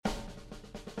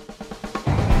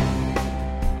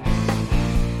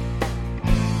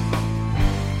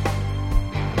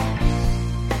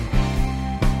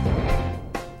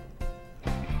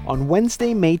On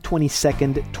Wednesday, May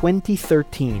 22nd,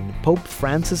 2013, Pope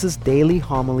Francis's daily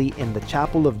homily in the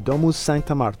chapel of Domus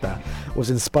Sancta Marta was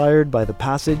inspired by the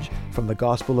passage from the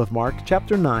Gospel of Mark,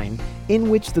 chapter 9, in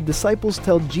which the disciples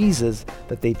tell Jesus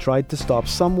that they tried to stop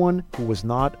someone who was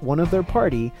not one of their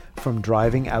party from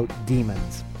driving out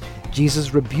demons.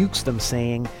 Jesus rebukes them,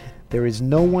 saying, "There is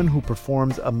no one who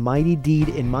performs a mighty deed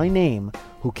in my name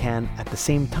who can, at the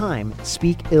same time,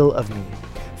 speak ill of me.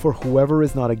 For whoever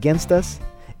is not against us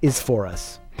is for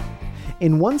us."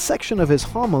 In one section of his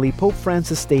homily, Pope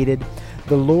Francis stated,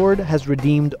 "The Lord has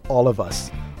redeemed all of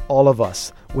us,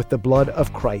 with the blood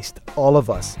of Christ, all of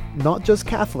us, not just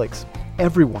Catholics,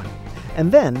 everyone."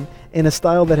 And then, in a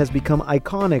style that has become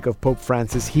iconic of Pope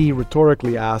Francis, he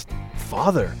rhetorically asked,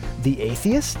 "Father, the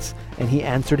atheists?" And he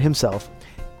answered himself,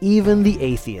 "Even the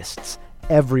atheists,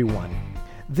 everyone."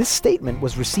 This statement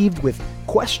was received with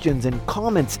questions and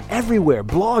comments everywhere.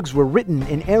 Blogs were written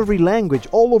in every language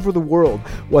all over the world.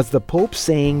 Was the Pope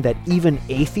saying that even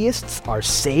atheists are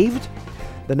saved?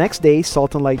 The next day,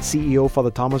 Salt and Light CEO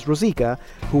Father Thomas Rosica,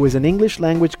 who is an English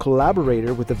language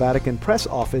collaborator with the Vatican Press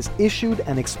Office, issued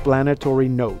an explanatory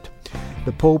note.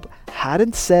 The Pope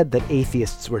hadn't said that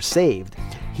atheists were saved.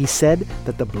 He said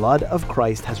that the blood of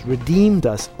Christ has redeemed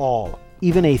us all,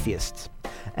 even atheists.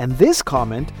 And this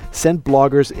comment sent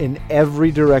bloggers in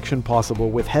every direction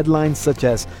possible, with headlines such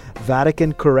as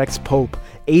 "Vatican corrects Pope,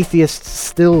 atheists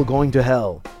still going to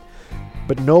hell."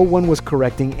 But no one was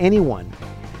correcting anyone.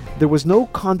 There was no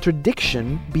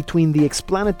contradiction between the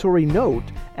explanatory note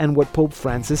and what Pope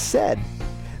Francis said.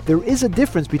 There is a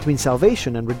difference between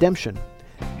salvation and redemption.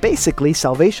 Basically,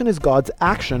 salvation is God's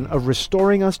action of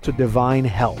restoring us to divine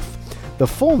health, the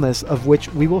fullness of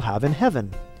which we will have in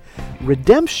heaven.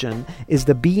 Redemption is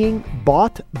the being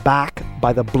bought back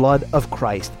by the blood of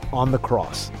Christ on the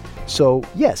cross. So,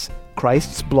 yes,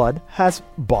 Christ's blood has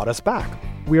bought us back.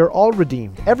 We are all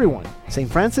redeemed, everyone. St.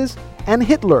 Francis and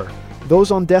Hitler, those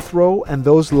on death row and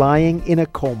those lying in a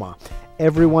coma.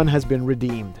 Everyone has been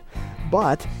redeemed.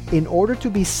 But in order to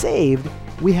be saved,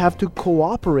 we have to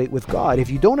cooperate with God.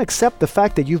 If you don't accept the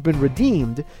fact that you've been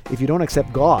redeemed, if you don't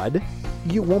accept God,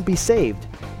 you won't be saved.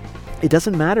 It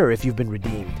doesn't matter if you've been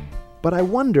redeemed. But I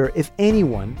wonder if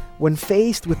anyone, when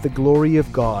faced with the glory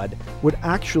of God, would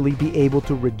actually be able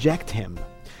to reject Him.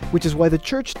 Which is why the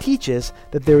Church teaches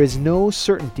that there is no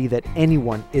certainty that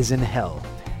anyone is in hell.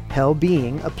 Hell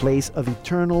being a place of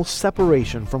eternal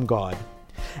separation from God.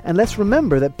 And let's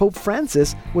remember that Pope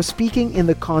Francis was speaking in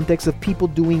the context of people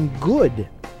doing good.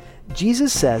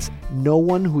 Jesus says, "No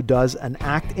one who does an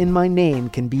act in my name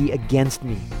can be against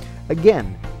me."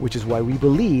 Again, which is why we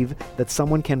believe that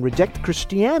someone can reject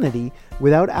Christianity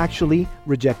without actually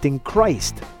rejecting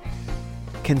Christ.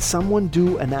 Can someone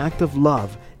do an act of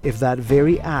love if that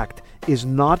very act is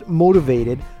not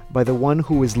motivated by the one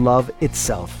who is love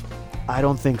itself? I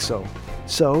don't think so.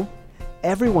 So,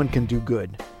 everyone can do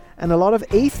good. And a lot of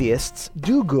atheists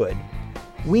do good.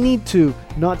 We need to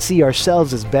not see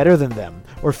ourselves as better than them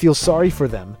or feel sorry for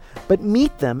them, but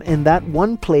meet them in that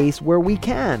one place where we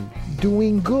can,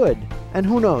 doing good. And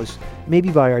who knows, maybe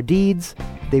by our deeds,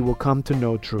 they will come to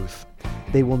know truth.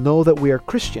 They will know that we are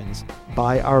Christians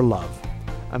by our love.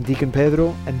 I'm Deacon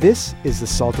Pedro, and this is the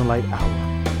Salt and Light Hour.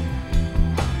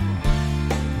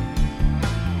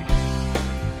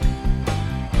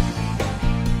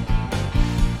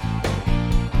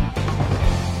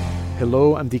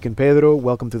 Hello, I'm Deacon Pedro.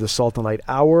 Welcome to the Salt and Light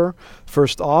Hour.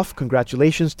 First off,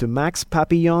 congratulations to Max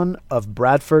Papillon of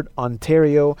Bradford,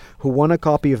 Ontario, who won a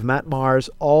copy of Matt Maher's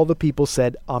All the People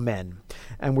Said Amen.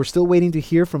 And we're still waiting to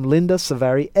hear from Linda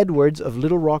Savary Edwards of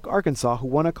Little Rock, Arkansas, who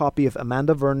won a copy of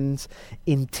Amanda Vernon's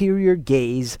Interior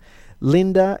Gaze.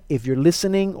 Linda, if you're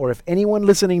listening, or if anyone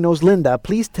listening knows Linda,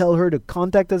 please tell her to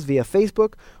contact us via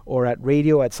Facebook or at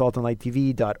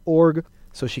radio@saltandlighttv.org.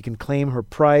 so she can claim her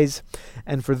prize.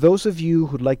 And for those of you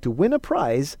who'd like to win a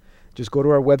prize, just go to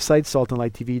our website,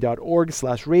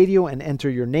 saltandlighttv.org/radio, and enter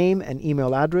your name and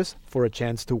email address for a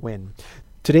chance to win.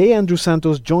 Today, Andrew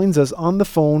Santos joins us on the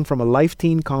phone from a Life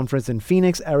Teen conference in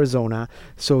Phoenix, Arizona,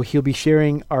 so he'll be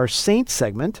sharing our Saints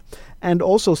segment and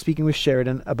also speaking with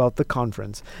Sheridan about the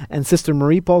conference. And Sister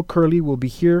Marie Paul Curley will be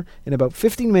here in about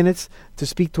 15 minutes to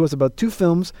speak to us about two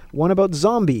films, one about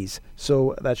zombies,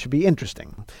 so that should be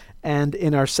interesting. And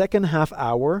in our second half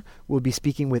hour, we'll be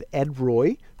speaking with Ed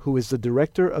Roy, who is the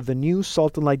director of the new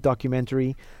Salt and Light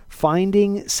documentary,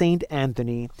 Finding St.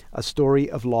 Anthony, A Story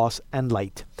of Loss and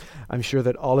Light. I'm sure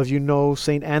that all of you know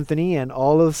St. Anthony, and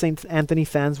all of the St. Anthony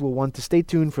fans will want to stay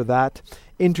tuned for that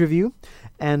interview.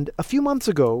 And a few months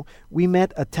ago, we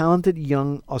met a talented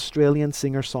young Australian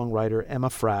singer-songwriter, Emma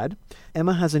Fradd.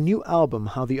 Emma has a new album,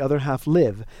 How the Other Half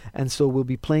Live, and so we'll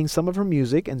be playing some of her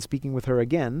music and speaking with her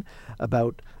again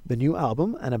about the new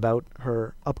album and about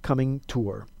her upcoming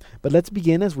tour. But let's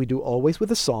begin, as we do always,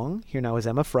 with a song. Here now is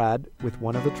Emma Fradd with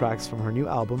one of the tracks from her new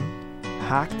album,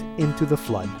 Hacked into the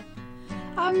Flood.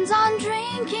 I'm done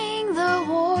drinking the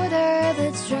water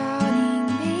that's drowning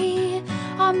me.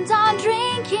 I'm done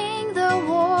drinking the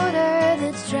water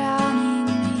that's drowning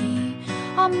me.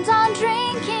 I'm done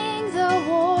drinking the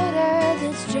water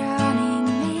that's drowning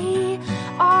me.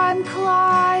 I'm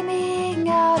climbing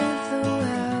out of the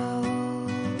well.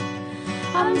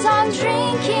 I'm done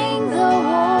drinking the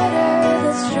water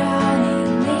that's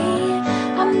drowning me.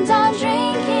 I'm done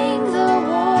drinking the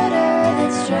water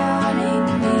that's drowning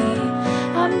me.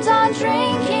 I'm done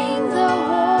drinking the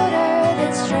water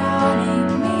that's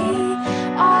drowning me.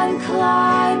 I'm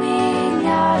climbing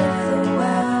out of the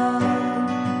well.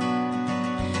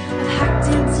 I've hacked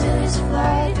into this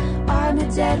flood. I'm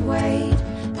a dead weight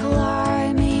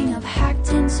climbing. I've hacked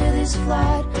into this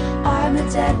flood. I'm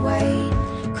a dead weight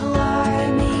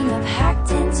climbing. I've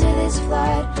hacked into this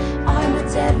flood. I'm a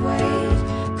dead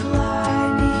weight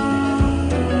climbing.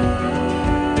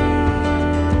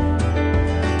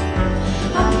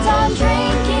 I'm done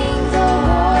drinking the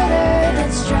water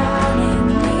that's drowning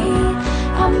me.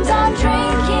 I'm done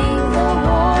drinking the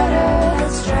water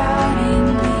that's drowning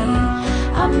me.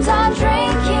 I'm done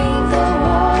drinking the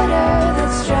water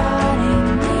that's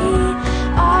drowning me.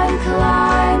 I'm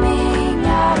climbing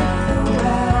out of the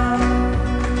well.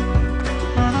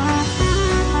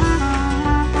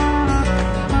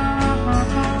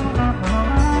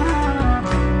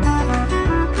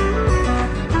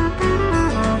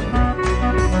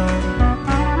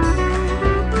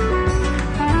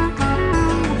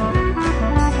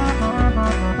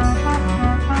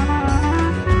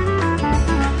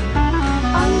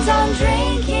 I'm done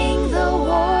drinking the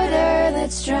water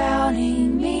that's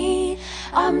drowning me.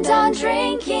 I'm done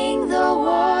drinking the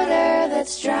water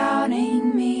that's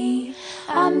drowning me.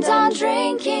 I'm done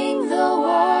drinking the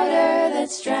water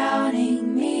that's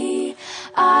drowning me.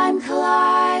 I'm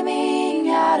climbing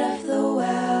out of the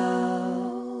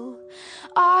well.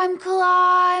 I'm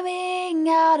climbing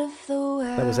out of the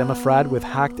well. That was Emma Fradd with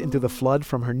Hacked into the Flood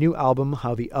from her new album,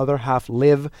 How the Other Half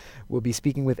Live. We'll be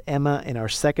speaking with Emma in our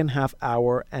second half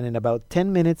hour, and in about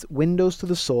 10 minutes, Windows to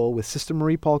the Soul with Sister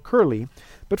Marie Paul Curley.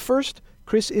 But first,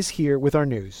 Chris is here with our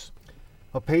news.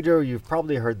 Well, Pedro, you've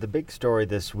probably heard the big story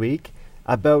this week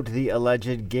about the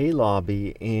alleged gay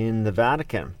lobby in the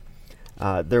Vatican.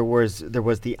 There was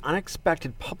the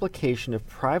unexpected publication of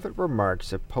private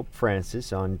remarks of Pope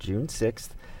Francis on June 6th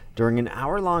during an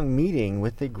hour-long meeting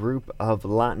with a group of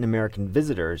Latin American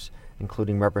visitors,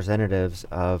 including representatives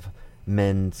of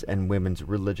men's and women's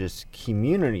religious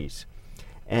communities.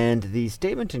 And the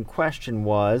statement in question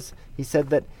was, he said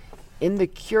that in the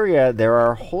Curia there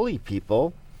are holy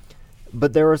people,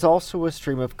 but there is also a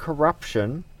stream of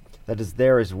corruption that is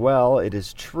there as well. It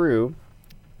is true.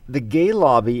 The gay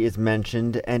lobby is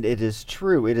mentioned, and it is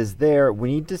true. It is there.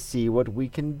 We need to see what we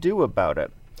can do about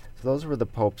it. So those were the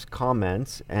Pope's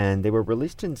comments, and they were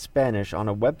released in Spanish on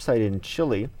a website in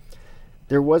Chile.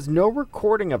 There was no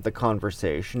recording of the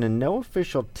conversation, and no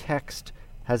official text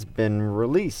has been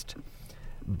released.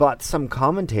 But some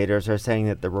commentators are saying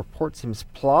that the report seems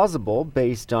plausible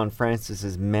based on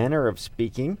Francis's manner of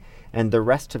speaking, and the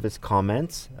rest of his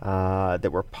comments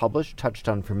that were published touched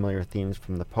on familiar themes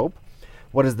from the Pope.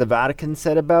 What has the Vatican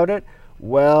said about it?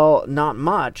 Well, not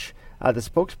much. The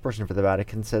spokesperson for the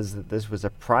Vatican says that this was a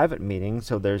private meeting,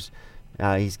 so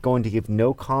he's going to give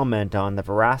no comment on the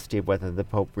veracity of whether the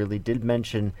Pope really did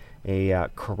mention a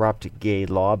corrupt gay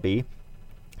lobby.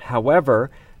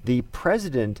 However, the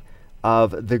president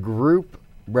of the group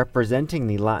representing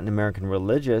the Latin American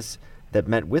religious that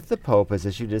met with the Pope has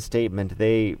issued a statement.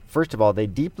 First of all, they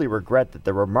deeply regret that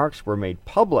the remarks were made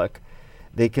public.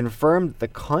 They confirmed that the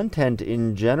content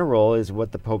in general is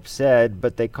what the Pope said,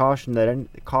 but they cautioned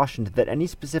that any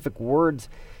specific words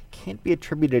can't be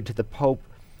attributed to the Pope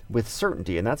with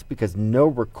certainty, and that's because no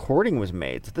recording was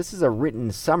made. So this is a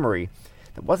written summary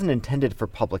that wasn't intended for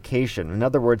publication. In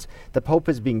other words, the Pope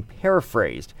is being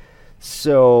paraphrased.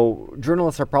 So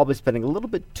journalists are probably spending a little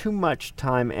bit too much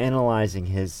time analyzing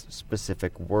his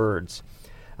specific words.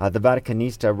 The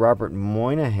Vaticanista Robert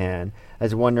Moynihan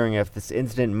is wondering if this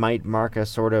incident might mark a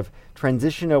sort of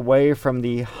transition away from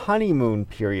the honeymoon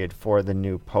period for the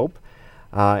new Pope,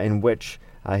 in which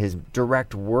his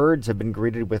direct words have been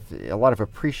greeted with a lot of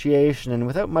appreciation and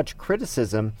without much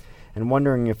criticism, and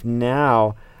wondering if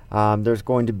now there's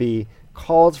going to be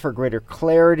calls for greater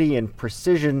clarity and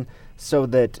precision so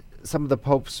that some of the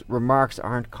Pope's remarks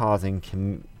aren't causing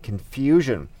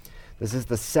confusion. This is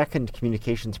the second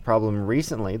communications problem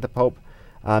recently. The Pope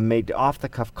made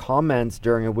off-the-cuff comments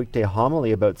during a weekday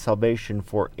homily about salvation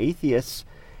for atheists,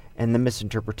 and the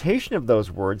misinterpretation of those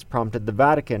words prompted the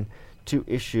Vatican to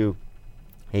issue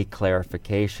a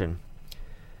clarification.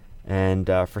 And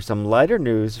for some lighter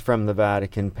news from the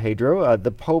Vatican, Pedro,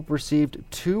 the Pope received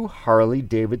 2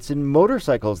 Harley-Davidson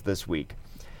motorcycles this week.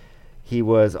 He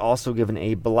was also given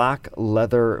a black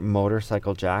leather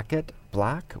motorcycle jacket.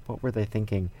 Black? What were they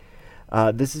thinking?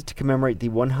 This is to commemorate the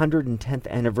 110th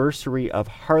anniversary of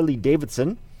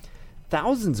Harley-Davidson.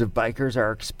 Thousands of bikers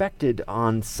are expected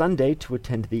on Sunday to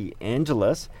attend the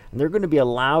Angelus, and they're going to be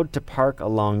allowed to park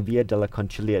along Via della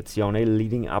Conciliazione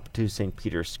leading up to St.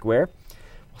 Peter's Square.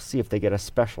 We'll see if they get a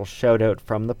special shout-out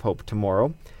from the Pope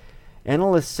tomorrow.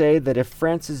 Analysts say that if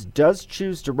Francis does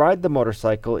choose to ride the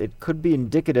motorcycle, it could be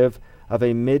indicative of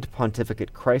a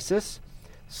mid-pontificate crisis,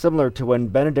 similar to when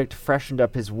Benedict freshened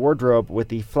up his wardrobe with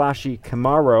the flashy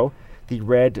Camaro, the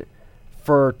red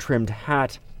fur-trimmed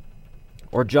hat,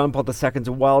 or John Paul II's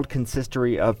wild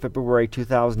consistory of February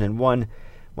 2001,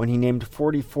 when he named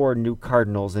 44 new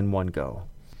cardinals in one go.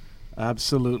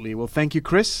 Absolutely. Well, thank you,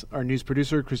 Chris, our news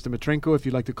producer, Krista Matrenko. If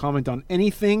you'd like to comment on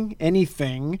anything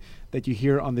that you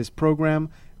hear on this program,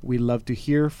 we love to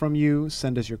hear from you.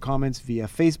 Send us your comments via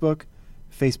Facebook,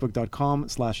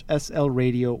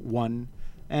 facebook.com/slradio1.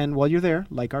 And while you're there,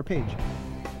 like our page.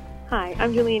 Hi,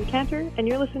 I'm Julian Cantor, and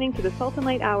you're listening to the Salt and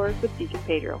Light Hour with Deacon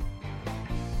Pedro.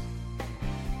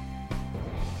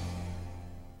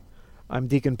 I'm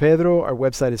Deacon Pedro. Our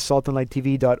website is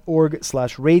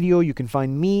saltandlighttv.org/radio. You can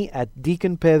find me at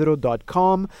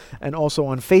deaconpedro.com, and also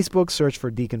on Facebook, search for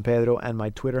Deacon Pedro, and my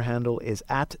Twitter handle is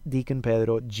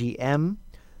 @DeaconPedroGM.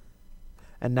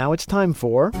 And now it's time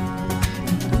for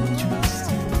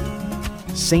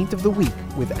Saint of the Week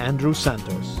with Andrew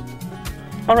Santos.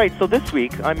 All right, so this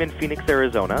week I'm in Phoenix,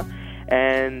 Arizona,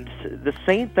 and the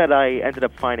saint that I ended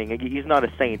up finding, he's not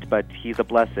a saint, but he's a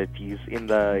blessed, he's in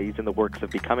the works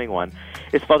of becoming one,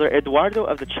 is Father Eduardo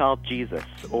of the Child Jesus,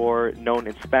 or known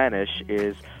in Spanish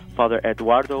is Father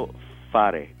Eduardo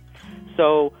Fare.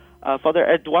 So Father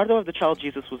Eduardo of the Child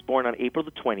Jesus was born on April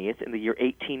the 20th in the year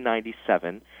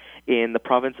 1897 in the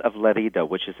province of Lerida,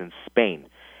 which is in Spain.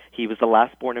 He was the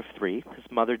last born of 3. His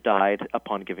mother died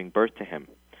upon giving birth to him.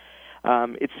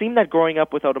 It seemed that growing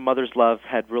up without a mother's love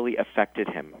had really affected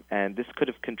him, and this could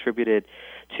have contributed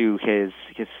to his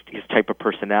type of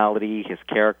personality, his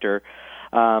character.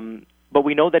 But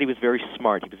we know that he was very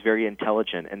smart, he was very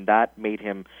intelligent, and that made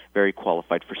him very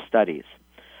qualified for studies.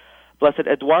 Blessed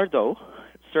Eduardo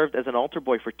served as an altar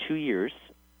boy for 2 years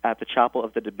at the chapel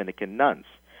of the Dominican nuns.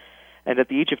 And at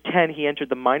the age of 10, he entered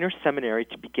the minor seminary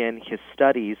to begin his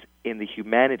studies in the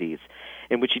humanities,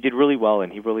 in which he did really well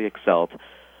and he really excelled.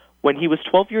 When he was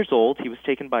 12 years old, he was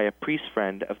taken by a priest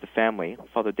friend of the family,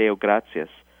 Father Deo Gratias,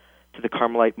 to the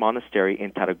Carmelite monastery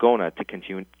in Tarragona to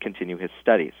continue his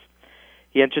studies.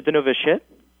 He entered the novitiate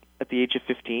at the age of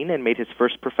 15 and made his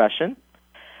first profession.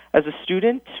 As a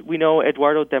student, we know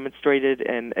Eduardo demonstrated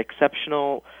an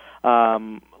exceptional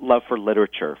love for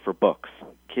literature, for books.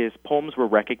 His poems were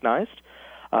recognized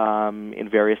in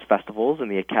various festivals in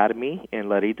the Academy in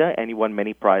Lerida, and he won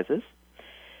many prizes.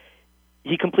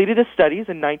 He completed his studies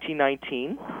in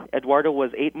 1919. Eduardo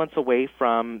was 8 months away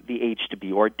from the age to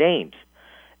be ordained.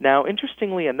 Now,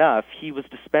 interestingly enough, he was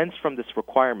dispensed from this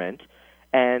requirement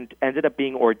and ended up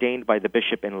being ordained by the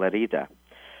bishop in Lerida.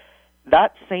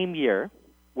 That same year,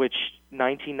 which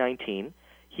 1919,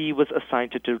 he was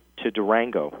assigned to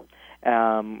Durango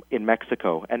in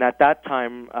Mexico. And at that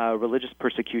time, religious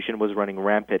persecution was running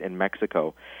rampant in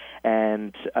Mexico,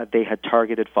 and they had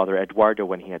targeted Father Eduardo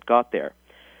when he had got there.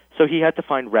 So he had to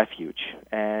find refuge,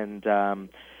 and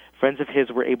friends of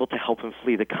his were able to help him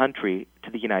flee the country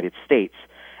to the United States.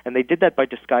 And they did that by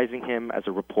disguising him as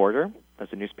a reporter,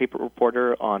 as a newspaper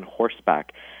reporter on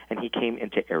horseback, and he came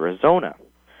into Arizona.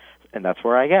 And that's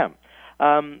where I am.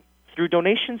 Through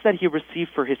donations that he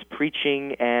received for his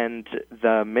preaching and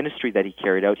the ministry that he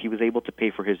carried out, he was able to pay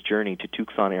for his journey to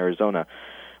Tucson, Arizona,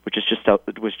 which is just south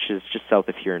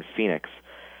of here in Phoenix.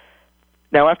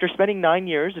 Now, after spending 9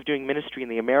 years of doing ministry in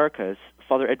the Americas,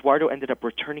 Father Eduardo ended up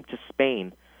returning to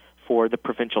Spain for the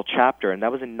provincial chapter, and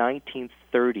that was in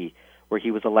 1930, where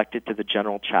he was elected to the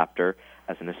general chapter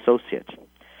as an associate.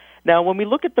 Now, when we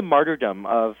look at the martyrdom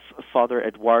of Father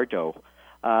Eduardo,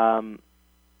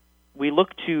 we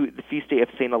look to the feast day of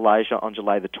St. Elijah on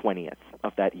July the 20th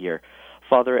of that year.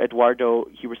 Father Eduardo,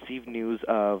 he received news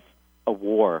of a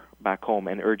war back home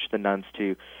and urged the nuns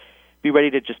to be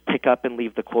ready to just pick up and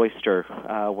leave the cloister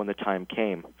when the time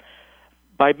came.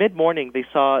 By mid-morning, they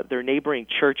saw their neighboring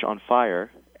church on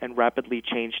fire and rapidly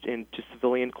changed into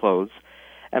civilian clothes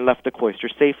and left the cloister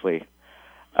safely.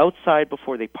 Outside,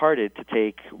 before they parted to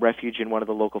take refuge in one of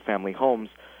the local family homes,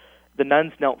 the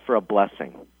nuns knelt for a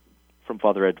blessing from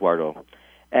Father Eduardo,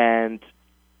 and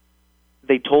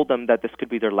they told them that this could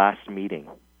be their last meeting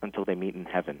until they meet in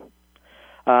heaven.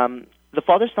 The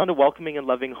fathers found a welcoming and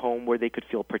loving home where they could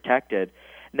feel protected.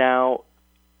 Now,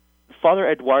 Father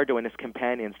Eduardo and his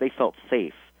companions, they felt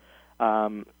safe.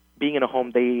 Being in a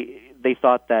home, they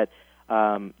thought that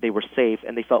they were safe,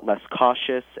 and they felt less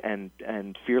cautious and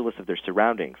fearless of their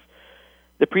surroundings.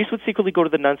 The priest would secretly go to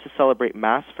the nuns to celebrate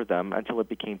Mass for them until it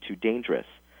became too dangerous.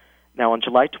 Now, on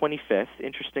July 25th,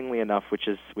 interestingly enough, which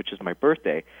is my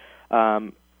birthday,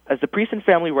 as the priest and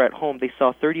family were at home, they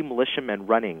saw 30 militiamen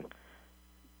running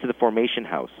to the formation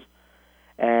house.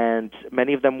 And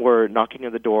many of them were knocking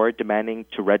on the door, demanding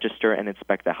to register and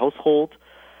inspect the household.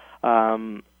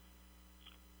 Father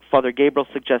Gabriel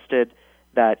suggested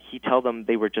that he tell them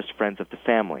they were just friends of the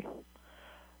family.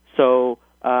 So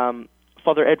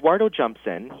Father Eduardo jumps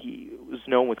in. He was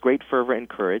known with great fervor and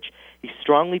courage. He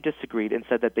strongly disagreed and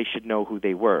said that they should know who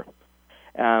they were.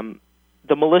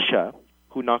 The militia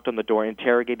who knocked on the door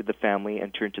interrogated the family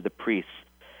and turned to the priests.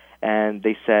 And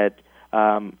they said,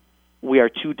 we are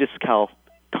two Discal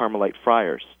Carmelite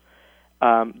friars.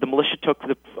 The militia took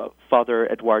Father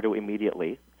Eduardo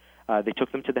immediately. They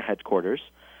took them to the headquarters.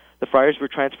 The friars were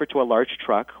transferred to a large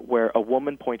truck where a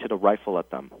woman pointed a rifle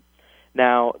at them.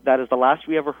 Now, that is the last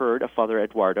we ever heard of Father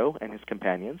Eduardo and his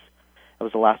companions. It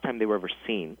was the last time they were ever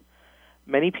seen.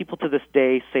 Many people to this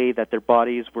day say that their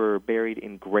bodies were buried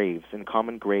in graves, in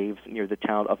common graves near the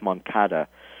town of Moncada,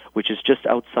 which is just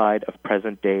outside of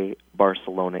present-day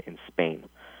Barcelona in Spain.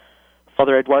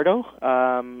 Father Eduardo,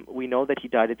 we know that he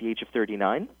died at the age of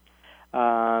 39.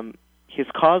 His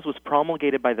cause was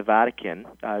promulgated by the Vatican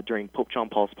during Pope John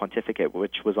Paul's pontificate,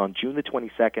 which was on June the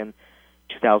 22nd,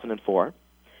 2004.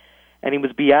 And he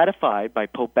was beatified by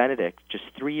Pope Benedict just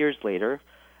 3 years later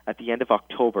at the end of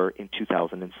October in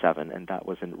 2007, and that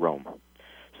was in Rome.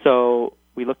 So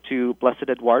we look to Blessed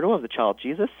Eduardo of the Child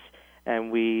Jesus,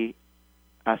 and we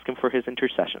ask him for his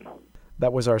intercession.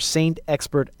 That was our saint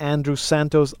expert Andrew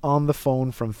Santos on the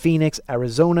phone from Phoenix,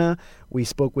 Arizona. We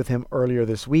spoke with him earlier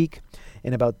this week.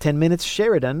 In about 10 minutes,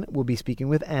 Sheridan will be speaking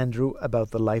with Andrew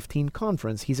about the Life Teen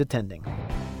Conference he's attending.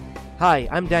 Hi,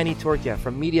 I'm Danny Torquia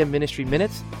from Media Ministry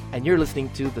Minutes, and you're listening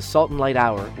to the Salt and Light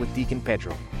Hour with Deacon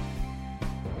Pedro.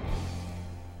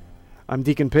 I'm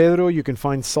Deacon Pedro. You can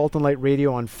find Salt and Light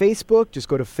Radio on Facebook. Just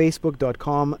go to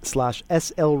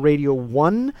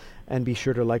facebook.com/slradio1 and be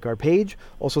sure to like our page.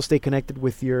 Also stay connected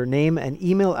with your name and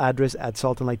email address at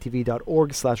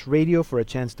saltandlighttv.org/radio for a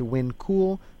chance to win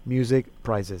cool music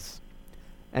prizes.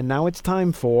 And now it's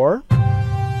time for...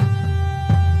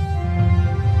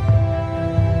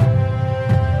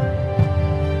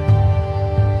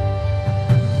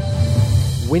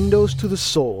 Windows to the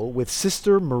Soul with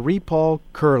Sister Marie Paul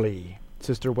Curley.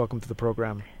 Sister, welcome to the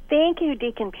program. Thank you,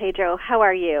 Deacon Pedro. How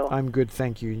are you? I'm good,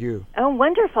 thank you. You? Oh,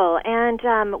 wonderful. And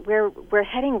we're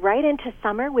heading right into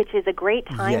summer, which is a great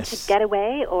time to get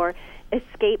away or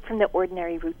escape from the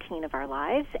ordinary routine of our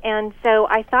lives. And so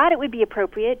I thought it would be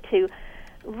appropriate to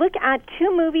look at two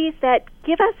movies that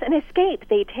give us an escape.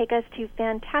 They take us to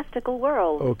fantastical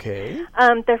worlds. Okay.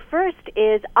 The first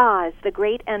is Oz, the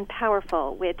Great and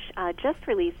Powerful, which just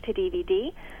released to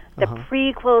DVD. The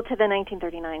prequel to the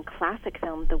 1939 classic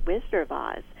film, The Wizard of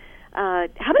Oz. How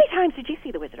many times did you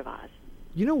see The Wizard of Oz?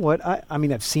 You know what? I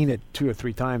mean, I've seen it 2 or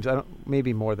 3 times.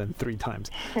 Maybe more than 3 times.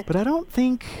 But I don't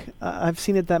think I've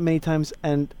seen it that many times.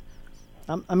 And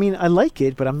I mean, I like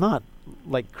it, but I'm not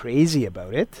like crazy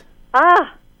about it.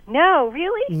 No,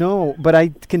 really? No, but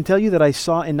I can tell you that I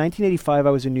saw in 1985. I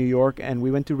was in New York, and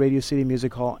we went to Radio City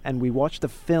Music Hall, and we watched the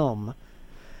film.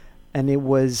 And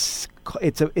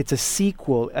it's a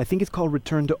sequel. I think it's called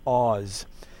Return to Oz.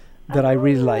 That I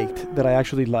really liked. That I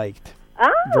actually liked.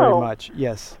 Very much.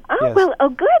 Yes. Yes. Well,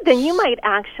 good. Then you might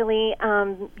actually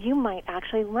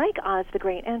like Oz the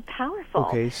Great and Powerful.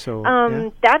 Okay, so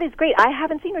that is great. I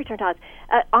haven't seen Return to Oz.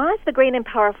 Oz the Great and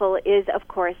Powerful is, of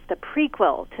course, the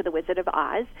prequel to The Wizard of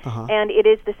Oz, and it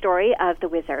is the story of the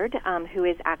wizard, who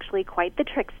is actually quite the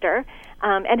trickster,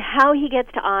 and how he gets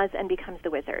to Oz and becomes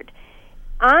the wizard.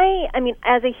 I mean,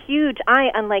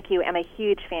 unlike you, am a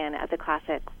huge fan of the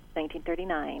classic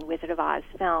 1939 Wizard of Oz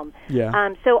film.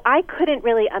 Yeah. So I couldn't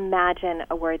really imagine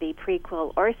a worthy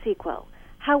prequel or sequel.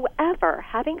 However,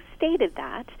 having stated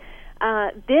that,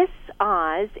 this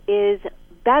Oz is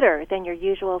better than your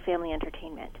usual family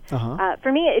entertainment.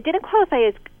 For me, it didn't qualify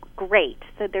as great.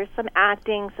 So there's some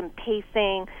acting, some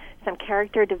pacing, some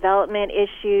character development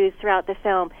issues throughout the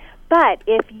film. But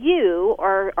if you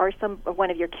or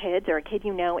one of your kids or a kid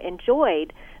you know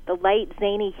enjoyed the light,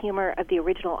 zany humor of the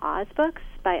original Oz books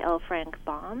by L. Frank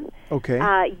Baum,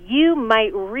 you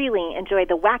might really enjoy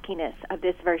the wackiness of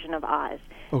this version of Oz.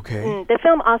 Okay. The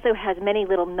film also has many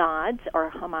little nods or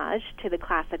homage to the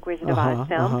classic Wizard of Oz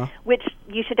film, which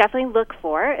you should definitely look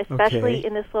for, especially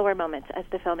in the slower moments as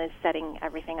the film is setting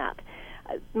everything up.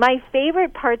 My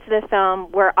favorite parts of the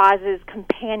film were Oz's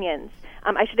companions.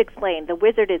 I should explain. The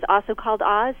wizard is also called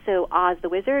Oz, so Oz the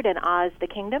Wizard and Oz the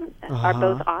Kingdom are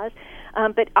both Oz.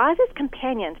 But Oz's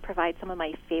companions provide some of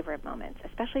my favorite moments,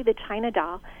 especially the China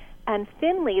doll and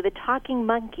Finley, the talking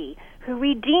monkey, who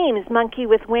redeems Monkey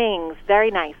with Wings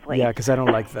very nicely. Yeah, because I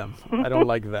don't like them. I don't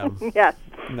like them. Yes.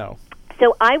 No.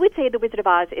 So I would say The Wizard of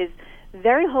Oz is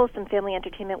very wholesome family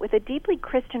entertainment with a deeply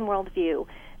Christian worldview.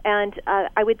 And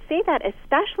I would say that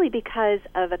especially because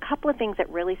of a couple of things that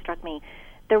really struck me.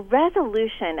 The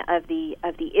resolution of the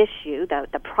issue,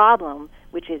 the problem,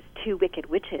 which is two wicked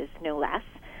witches, no less,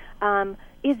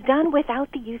 is done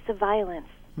without the use of violence.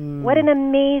 What an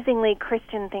amazingly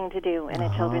Christian thing to do in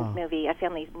a children's movie, a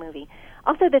family movie.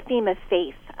 Also, the theme of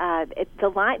faith.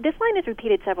 This line is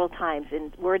repeated several times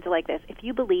in words like this: "If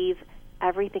you believe,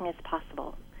 everything is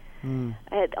possible."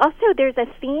 Also, there's a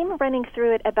theme running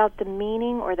through it about the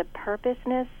meaning or the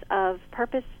purposefulness of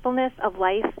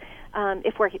life.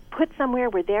 If we're put somewhere,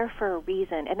 we're there for a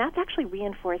reason, and that's actually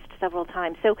reinforced several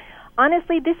times. So,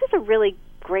 honestly, this is a really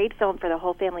great film for the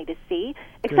whole family to see,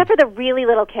 except for the really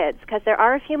little kids, because there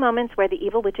are a few moments where the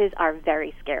evil witches are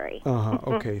very scary.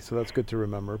 Okay, so that's good to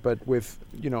remember. But with,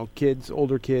 kids,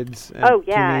 older kids, and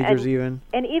teenagers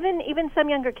and even some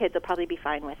younger kids will probably be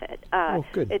fine with it.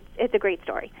 Good. It's a great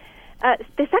story. The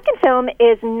second film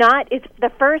it's the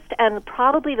first and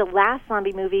probably the last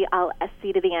zombie movie I'll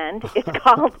see to the end. It's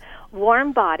called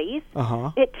Warm Bodies.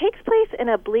 It takes place in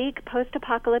a bleak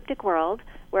post-apocalyptic world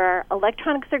where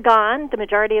electronics are gone, the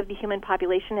majority of the human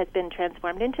population has been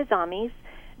transformed into zombies,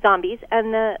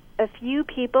 and a few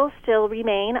people still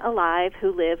remain alive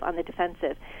who live on the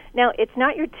defensive. Now, it's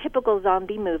not your typical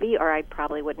zombie movie, or I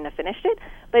probably wouldn't have finished it,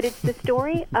 but it's the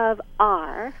story of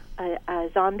R, a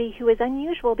zombie who is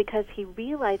unusual because he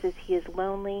realizes he is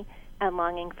lonely and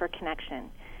longing for connection.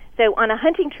 So on a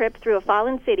hunting trip through a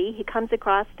fallen city, he comes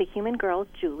across the human girl,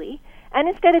 Julie, and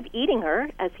instead of eating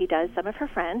her, as he does some of her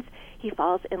friends, he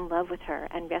falls in love with her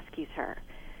and rescues her.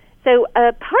 So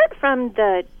apart from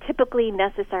the typically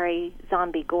necessary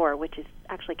zombie gore, which is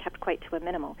actually kept quite to a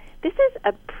minimal, this is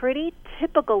a pretty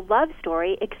typical love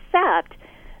story, except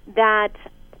that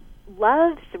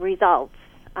love's results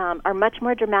are much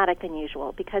more dramatic than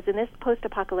usual, because in this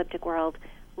post-apocalyptic world,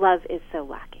 love is so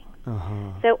lacking.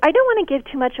 So I don't want to give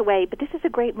too much away, but this is a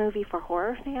great movie for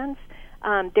horror fans.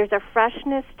 There's a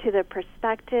freshness to the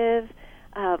perspective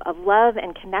of love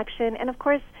and connection, and of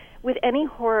course, with any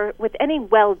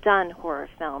well-done horror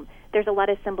film, there's a lot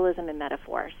of symbolism and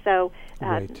metaphor. So,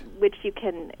 which you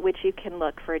can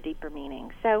look for a deeper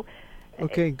meaning. So,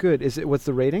 okay, good. What's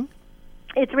the rating?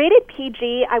 It's rated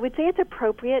PG. I would say it's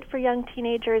appropriate for young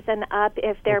teenagers and up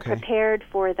if they're prepared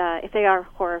if they are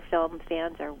horror film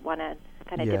fans or want to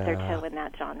kind of dip their toe in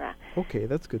that genre. Okay,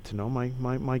 that's good to know.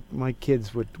 My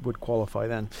kids would qualify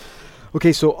then.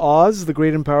 Okay, so Oz, the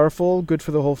Great and Powerful, good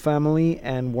for the whole family,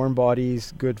 and Warm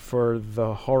Bodies, good for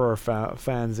the horror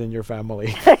fans in your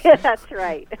family. That's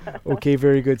right. Okay,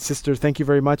 very good. Sister, thank you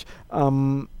very much.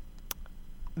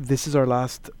 This is our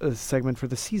last segment for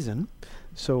the season,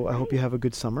 so I hope you have a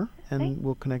good summer, and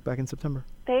we'll connect back in September.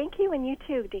 Thank you, and you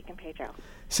too, Deacon Pedro.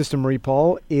 Sister Marie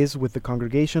Paul is with the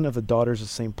Congregation of the Daughters of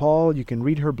St. Paul. You can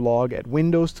read her blog at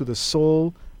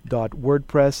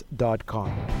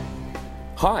windowstothesoul.wordpress.com.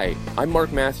 Hi, I'm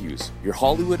Mark Matthews, your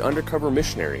Hollywood undercover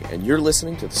missionary, and you're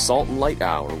listening to the Salt and Light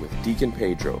Hour with Deacon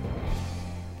Pedro.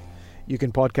 You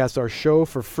can podcast our show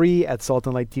for free at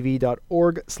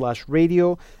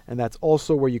saltandlighttv.org/radio, and that's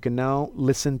also where you can now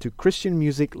listen to Christian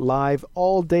music live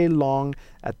all day long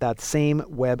at that same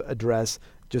web address.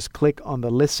 Just click on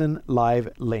the Listen Live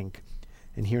link.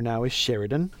 And here now is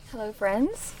Sheridan. Hello,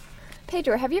 friends.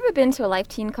 Pedro, have you ever been to a Life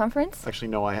Teen conference? Actually,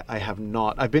 no, I have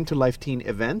not. I've been to Life Teen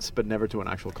events, but never to an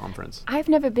actual conference. I've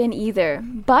never been either.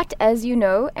 But as you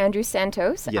know, Andrew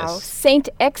Santos, our Saint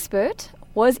expert,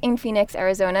 was in Phoenix,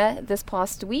 Arizona this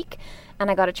past week, and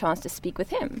I got a chance to speak with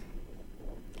him.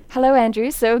 Hello,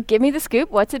 Andrew. So give me the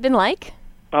scoop. What's it been like?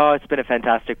 Oh, it's been a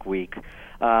fantastic week.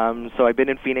 So I've been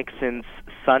in Phoenix since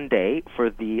Sunday for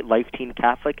the Life Teen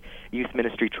Catholic Youth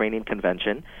Ministry Training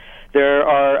Convention. There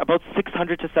are about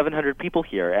 600 to 700 people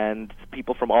here, and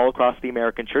people from all across the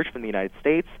American Church, from the United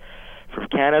States, from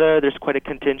Canada. There's quite a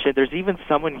contingent. There's even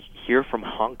someone here from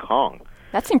Hong Kong.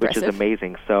 That's impressive. Which is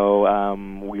amazing. So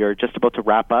we are just about to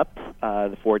wrap up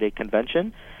the 4-day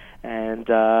convention, and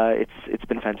it's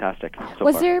been fantastic so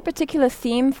Was far. there a particular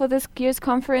theme for this year's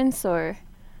conference, or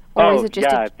is it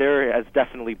just there has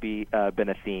definitely been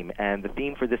a theme, and the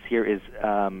theme for this year is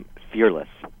fearless.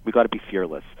 We got to be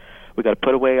fearless. We got to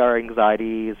put away our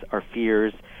anxieties, our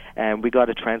fears, and we got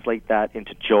to translate that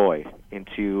into joy,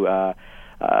 into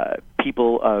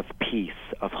people of peace,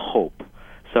 of hope.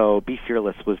 So Be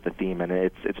Fearless was the theme, and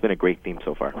it's been a great theme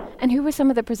so far. And who were some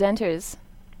of the presenters?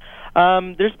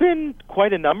 There's been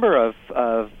quite a number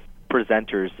of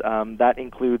presenters. That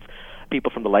includes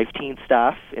people from the Life Teen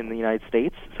staff in the United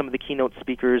States. Some of the keynote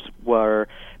speakers were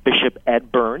Bishop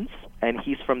Ed Burns, and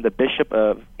he's from the Bishop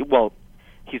of,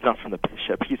 he's not from the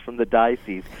Bishop, he's from the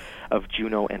Diocese of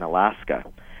Juneau in Alaska.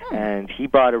 And he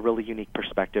brought a really unique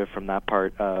perspective from that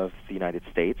part of the United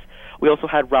States. We also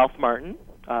had Ralph Martin,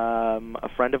 a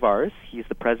friend of ours. He's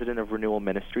the president of Renewal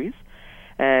Ministries.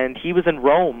 And he was in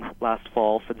Rome last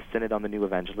fall for the Synod on the New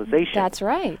Evangelization. That's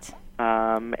right.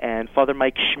 And Father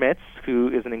Mike Schmitz, who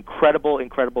is an incredible,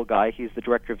 incredible guy. He's the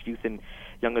director of Youth and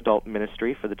Young Adult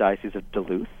Ministry for the Diocese of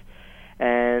Duluth.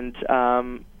 And,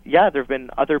 there have been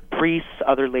other priests,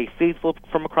 other lay faithful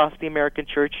from across the American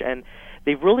Church, and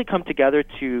they've really come together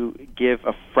to give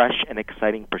a fresh and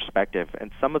exciting perspective.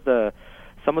 And some of the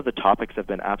topics have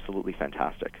been absolutely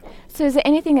fantastic. So is there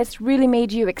anything that's really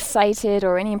made you excited,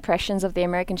 or any impressions of the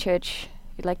American Church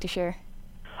you'd like to share?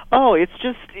 Oh, it's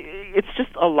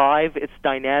just alive. It's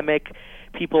dynamic.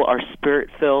 People are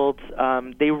spirit-filled.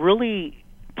 They really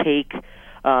take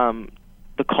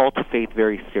the call to faith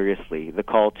very seriously, the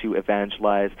call to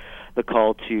evangelize, the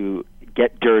call to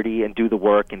get dirty and do the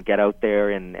work and get out there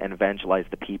and evangelize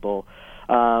the people.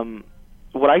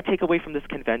 What I take away from this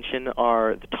convention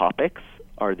are the topics,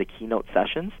 are the keynote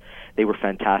sessions. They were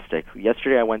fantastic.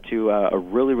 Yesterday I went to a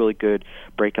really, really good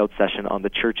breakout session on the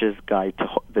Church's guide to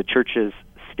the Church's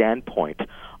standpoint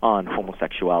on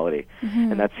homosexuality.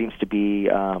 And that seems to be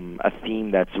a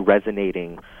theme that's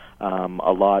resonating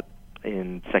a lot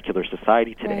in secular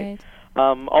society today.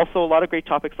 Right. Also, a lot of great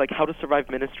topics like how to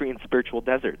survive ministry in spiritual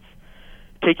deserts,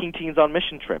 taking teens on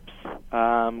mission trips,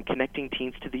 connecting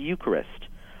teens to the Eucharist,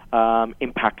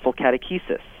 impactful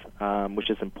catechesis, which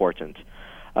is important,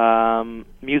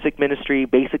 music ministry,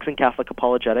 basics in Catholic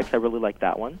apologetics. I really like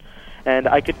that one. And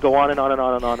I could go on and on and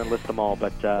on and on and list them all,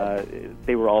 but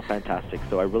they were all fantastic.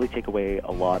 So I really take away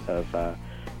a lot of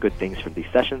good things from these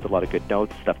sessions, a lot of good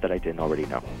notes, stuff that I didn't already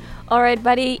know. All right,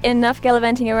 buddy, enough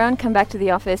gallivanting around. Come back to the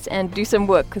office and do some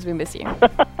work, because we miss you.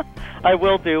 I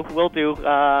will do.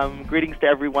 Greetings to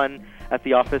everyone at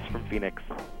the office from Phoenix.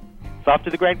 It's off to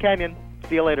the Grand Canyon.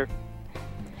 See you later.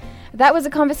 That was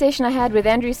a conversation I had with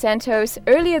Andrew Santos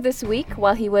earlier this week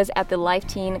while he was at the Life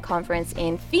Teen Conference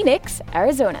in Phoenix,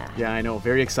 Arizona. Yeah, I know.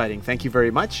 Very exciting. Thank you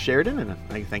very much, Sheridan, and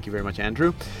thank you very much,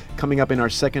 Andrew. Coming up in our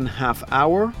second half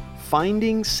hour,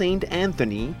 Finding St.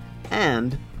 Anthony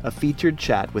and a featured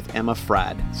chat with Emma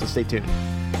Fradd. So stay tuned.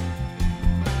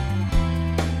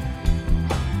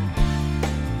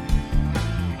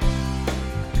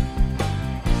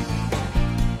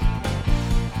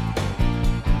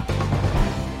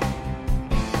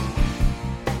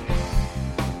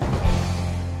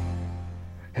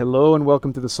 Hello and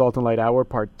welcome to the Salt and Light Hour,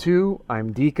 Part 2.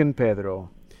 I'm Deacon Pedro.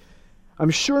 I'm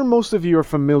sure most of you are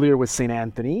familiar with St.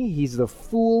 Anthony. He's the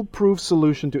foolproof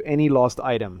solution to any lost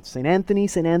item. St.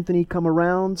 Anthony, come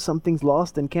around. Something's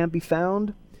lost and can't be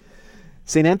found.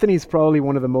 St. Anthony is probably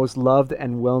one of the most loved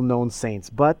and well-known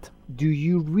saints. But do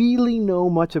you really know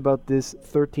much about this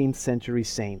 13th century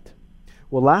saint?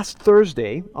 Well, last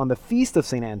Thursday, on the Feast of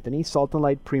St. Anthony, Salt and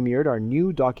Light premiered our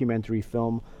new documentary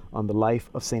film on the life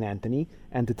of St. Anthony.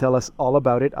 And to tell us all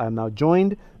about it, I'm now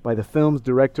joined by the film's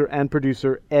director and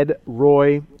producer, Ed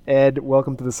Roy. Ed,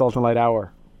 welcome to the Salt and Light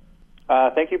Hour.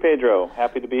 Thank you, Pedro.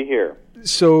 Happy to be here.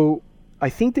 So I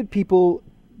think that people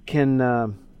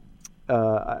can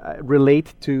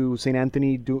relate to St.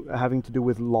 Anthony having to do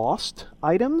with lost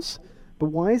items, but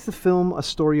why is the film a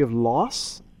story of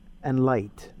loss and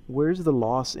light? Where's the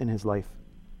loss in his life?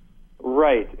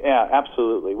 Right, yeah,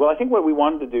 absolutely. Well, I think what we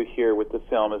wanted to do here with the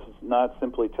film is not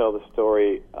simply tell the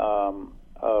story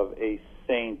of a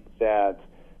saint that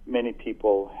many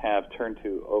people have turned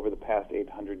to over the past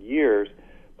 800 years,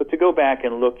 but to go back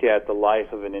and look at the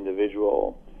life of an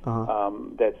individual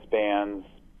that spans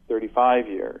 35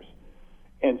 years.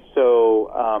 And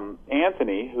so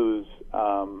Anthony, whose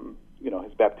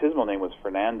his baptismal name was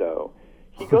Fernando,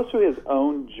 he goes through his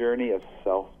own journey of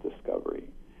self-discovery.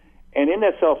 And in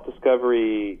that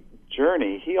self-discovery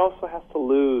journey, he also has to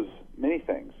lose many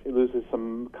things. He loses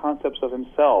some concepts of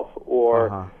himself,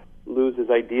 or loses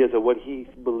ideas of what he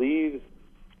believes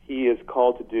he is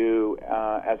called to do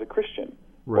as a Christian,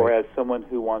 or as someone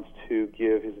who wants to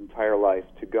give his entire life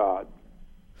to God.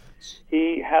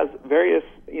 He has various,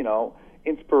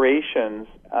 inspirations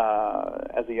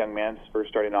as a young man, first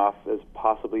starting off as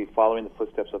possibly following the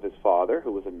footsteps of his father,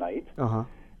 who was a knight.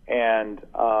 And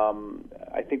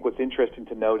I think what's interesting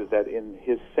to note is that in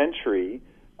his century,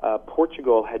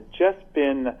 Portugal had just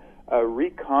been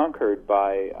reconquered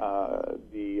by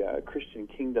the Christian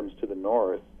kingdoms to the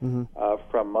north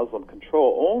from Muslim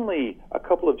control only a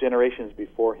couple of generations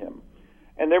before him.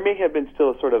 And there may have been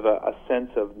still sort of a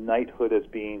sense of knighthood as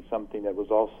being something that was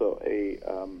also a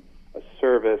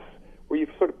service where you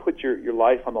sort of put your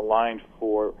life on the line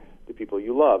for the people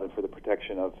you love and for the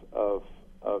protection of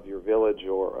your village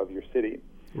or of your city.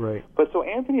 Right. But so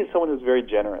Anthony is someone who's very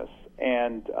generous,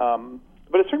 and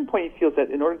but at a certain point he feels that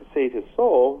in order to save his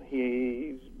soul,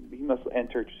 he must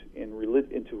enter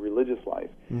into religious life.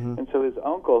 And so his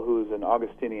uncle, who is an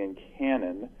Augustinian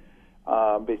canon,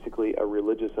 basically a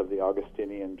religious of the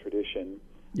Augustinian tradition,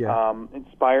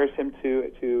 inspires him to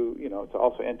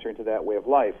also enter into that way of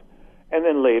life. And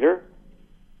then later,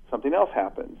 something else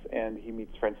happens, and he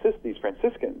meets these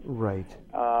Franciscans. Right.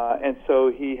 And so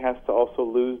he has to also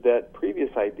lose that previous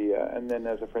idea. And then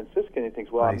as a Franciscan, he thinks,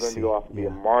 well, I'm going to go off and be a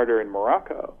martyr in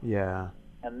Morocco. Yeah.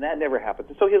 And that never happens.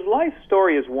 And so his life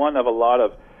story is one of a lot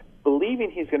of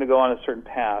believing he's going to go on a certain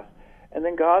path, and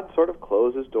then God sort of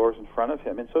closes doors in front of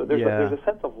him. And so there's a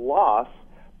sense of loss,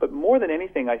 but more than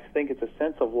anything, I think it's a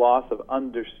sense of loss of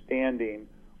understanding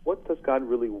what does God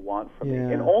really want from me.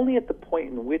 And only at the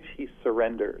point in which he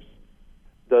surrenders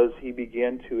does he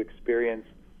begin to experience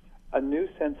a new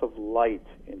sense of light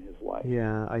in his life.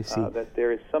 Yeah, I see. That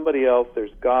there is somebody else,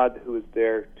 there's God who is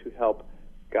there to help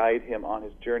guide him on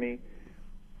his journey.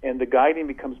 And the guiding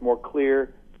becomes more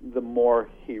clear the more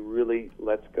he really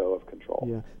lets go of control.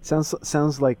 Yeah,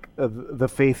 sounds like the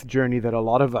faith journey that a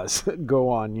lot of us go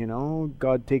on.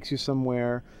 God takes you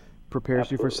somewhere,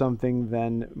 prepares you for something,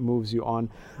 then moves you on.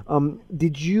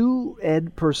 Did you,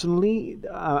 Ed, personally,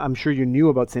 I'm sure you knew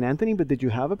about St. Anthony, but did you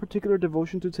have a particular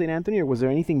devotion to St. Anthony, or was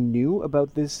there anything new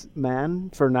about this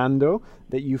man, Fernando,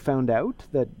 that you found out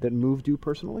that moved you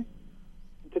personally?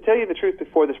 To tell you the truth,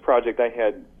 before this project, I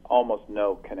had almost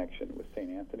no connection with St.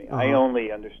 Anthony. I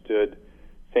only understood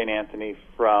St. Anthony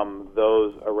from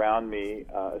those around me,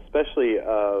 especially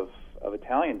of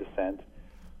Italian descent,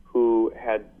 who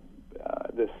had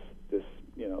this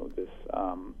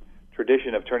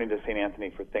tradition of turning to St. Anthony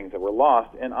for things that were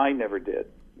lost, and I never did,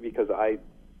 because I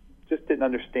just didn't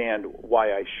understand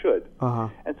why I should.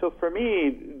 And so for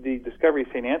me, the discovery of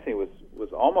St. Anthony was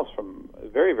almost from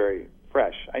very, very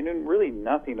fresh. I knew really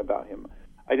nothing about him.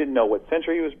 I didn't know what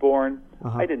century he was born.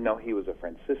 I didn't know he was a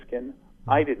Franciscan.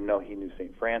 I didn't know he knew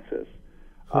St. Francis.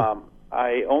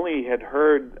 I only had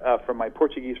heard from my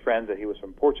Portuguese friends that he was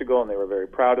from Portugal, and they were very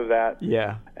proud of that.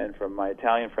 Yeah. And from my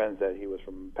Italian friends that he was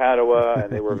from Padua,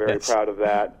 and they were very proud of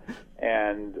that.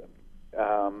 And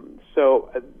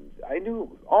so I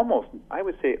knew I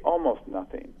would say almost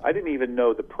nothing. I didn't even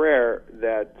know the prayer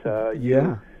that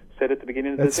you said at the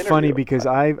beginning of this interview. That's funny, because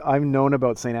I've known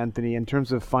about St. Anthony in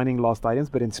terms of finding lost items,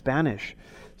 but in Spanish.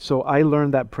 So I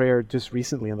learned that prayer just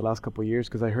recently in the last couple of years,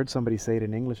 because I heard somebody say it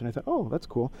in English, and I thought, oh, that's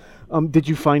cool. Did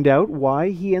you find out why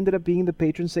he ended up being the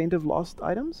patron saint of lost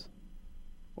items?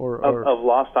 Of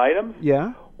lost items?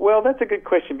 Yeah. Well, that's a good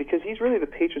question, because he's really the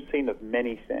patron saint of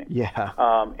many things. Yeah.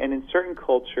 And in certain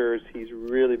cultures, he's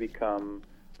really become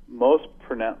most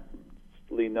pronouncedly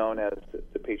known as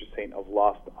the patron saint of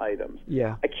lost items.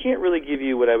 Yeah. I can't really give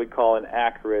you what I would call an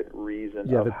accurate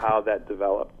reason of how that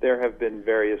developed. There have been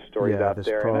various stories out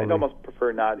there, and I'd almost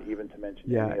prefer not even to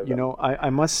mention any of them. I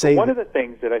must say... One of the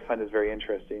things that I find is very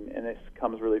interesting, and this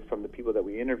comes really from the people that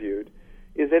we interviewed,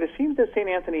 is that it seems that St.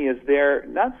 Anthony is there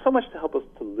not so much to help us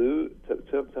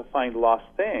to find lost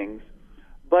things,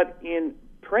 but in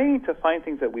praying to find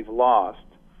things that we've lost,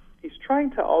 he's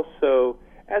trying to also,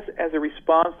 as a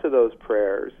response to those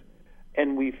prayers,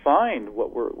 and we find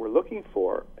what we're looking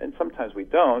for, and sometimes we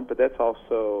don't, but that's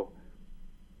also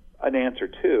an answer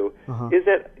too, is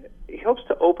that it helps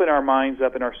to open our minds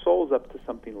up and our souls up to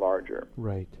something larger.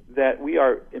 Right. That we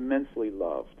are immensely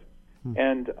loved.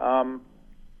 And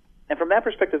from that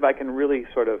perspective, I can really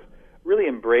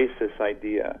embrace this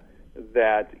idea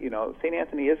that, St.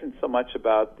 Anthony isn't so much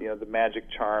about, the magic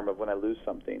charm of when I lose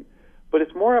something, but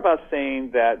it's more about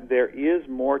saying that there is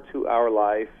more to our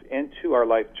life and to our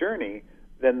life journey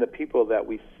than the people that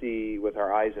we see with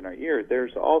our eyes and our ears.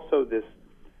 There's also this,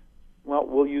 well,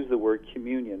 we'll use the word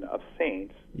communion of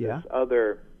saints, this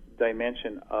other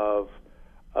dimension of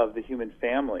the human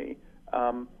family.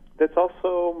 That's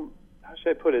also, how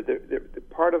should I put it? They're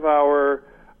part of our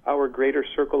greater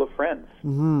circle of friends.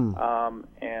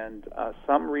 And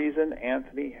some reason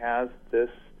Anthony has this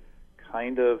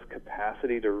kind of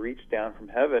capacity to reach down from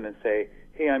heaven and say,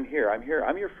 hey, I'm here,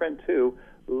 I'm your friend too,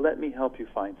 let me help you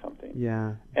find something.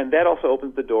 Yeah. And that also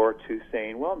opens the door to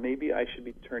saying, well, maybe I should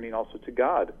be turning also to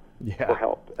God for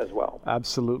help as well.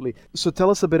 Absolutely. So tell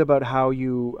us a bit about how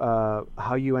you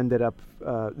ended up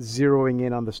zeroing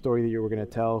in on the story that you were going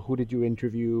to tell. Who did you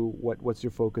interview? What's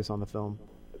your focus on the film?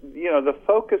 The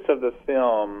focus of the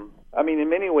film, I mean, in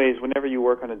many ways, whenever you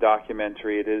work on a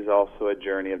documentary, it is also a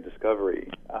journey of discovery.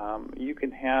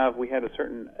 We had a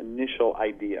certain initial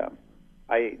idea.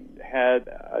 I had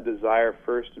a desire,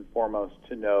 first and foremost,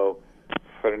 to know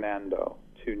Fernando,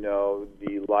 to know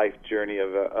the life journey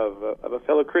of a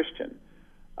fellow Christian.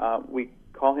 We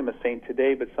call him a saint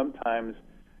today, but sometimes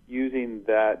using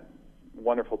that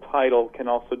wonderful title can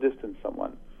also distance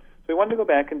someone. So we wanted to go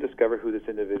back and discover who this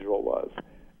individual was.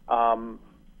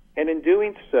 And in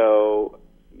doing so,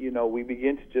 we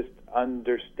begin to just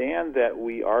understand that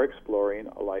we are exploring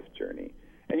a life journey.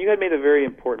 And you had made a very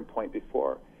important point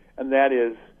before, and that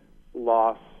is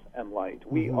loss and light.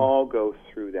 We all go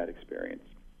through that experience.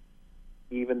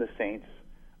 Even the saints,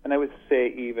 and I would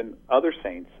say even other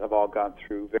saints, have all gone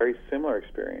through very similar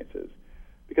experiences,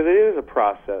 because it is a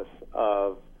process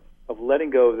of letting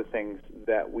go of the things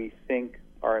that we think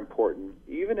are important,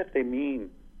 even if they mean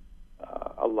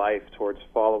a life towards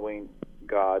following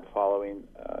God, following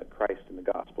Christ in the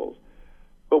Gospels.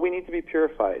 But we need to be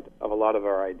purified of a lot of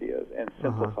our ideas and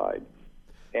simplified.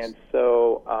 And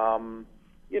so,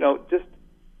 just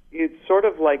it's sort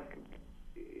of like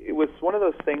it was one of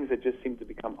those things that just seemed to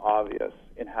become obvious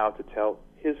in how to tell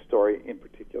his story in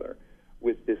particular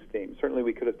with this theme. Certainly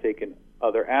we could have taken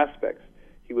other aspects.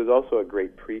 He was also a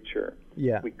great preacher.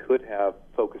 Yeah. We could have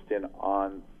focused in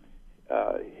on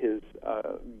his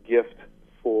gift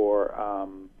for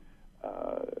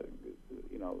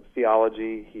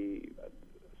theology. He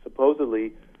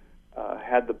supposedly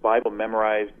had the Bible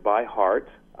memorized by heart.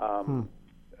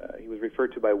 He was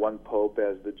referred to by one pope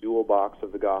as the jewel box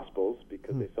of the Gospels,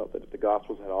 because they felt that if the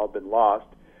Gospels had all been lost,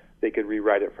 they could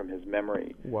rewrite it from his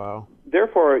memory. Wow.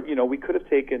 Therefore, we could have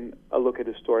taken a look at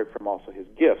his story from also his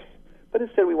gifts, but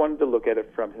instead we wanted to look at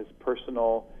it from his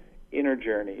personal inner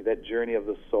journey, that journey of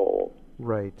the soul.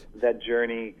 Right. That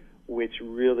journey which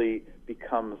really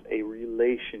becomes a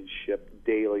relationship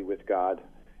daily with God,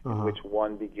 in which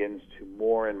one begins to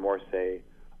more and more say,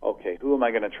 okay, who am I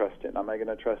going to trust in? Am I going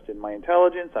to trust in my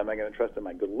intelligence? Am I going to trust in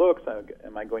my good looks?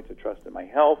 Am I going to trust in my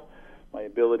health, my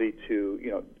ability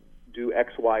to, do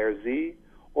X, Y, or Z?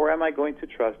 Or am I going to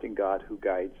trust in God who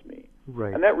guides me?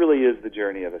 Right. And that really is the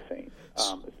journey of a saint.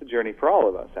 It's the journey for all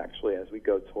of us, actually, as we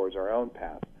go towards our own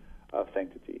path of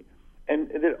sanctity.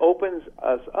 And it opens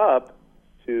us up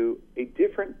to a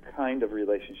different kind of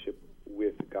relationship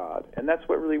with God. And that's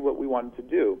what we wanted to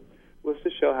do, was to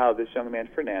show how this young man,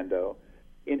 Fernando,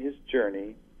 in his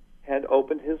journey, had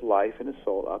opened his life and his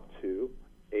soul up to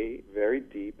a very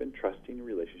deep and trusting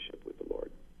relationship with the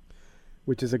Lord.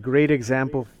 Which is a great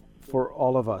example for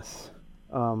all of us.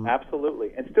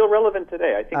 Absolutely. And still relevant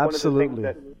today. I think one of the things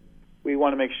that we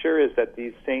want to make sure is that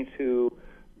these saints who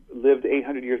lived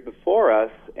 800 years before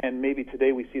us, and maybe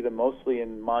today we see them mostly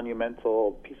in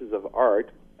monumental pieces of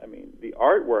art. I mean, the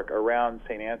artwork around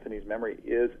St. Anthony's memory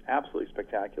is absolutely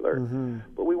spectacular.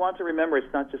 But we want to remember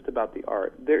it's not just about the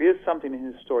art. There is something in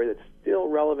his story that's still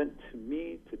relevant to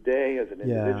me today as an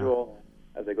individual,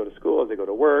 as I go to school, as I go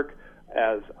to work,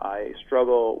 as I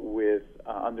struggle with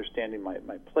understanding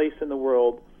my place in the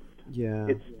world. Yeah.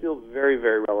 It's still very,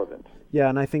 very relevant. Yeah,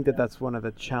 and I think that's one of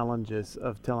the challenges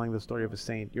of telling the story of a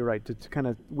saint. You're right, to kind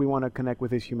of, we want to connect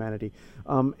with his humanity.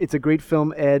 It's a great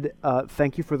film, Ed.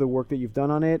 Thank you for the work that you've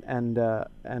done on it, and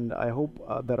I hope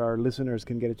that our listeners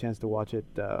can get a chance to watch it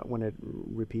when it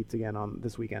repeats again on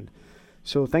this weekend.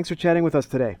 So thanks for chatting with us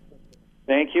today.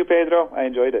 Thank you, Pedro. I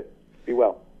enjoyed it. Be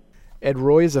well. Ed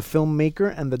Roy is a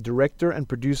filmmaker and the director and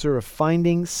producer of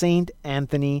Finding St.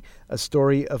 Anthony, A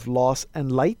Story of Loss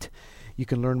and Light. You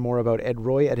can learn more about Ed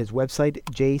Roy at his website,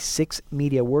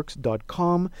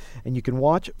 j6mediaworks.com, and you can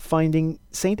watch Finding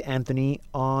St. Anthony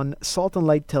on Salt and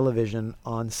Light Television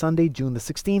on Sunday, June the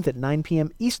 16th at 9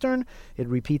 p.m. Eastern. It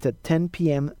repeats at 10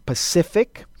 p.m.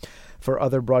 Pacific. For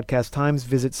other broadcast times,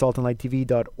 visit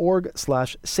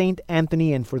saltandlighttv.org/St.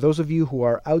 Anthony. And for those of you who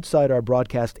are outside our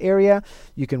broadcast area,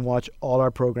 you can watch all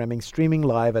our programming streaming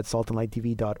live at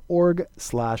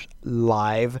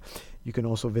saltandlighttv.org/live. You can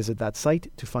also visit that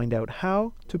site to find out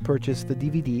how to purchase the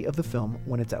DVD of the film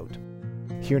when it's out.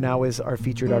 Here now is our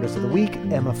featured artist of the week,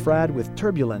 Emma Frad, with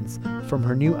Turbulence from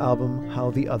her new album, How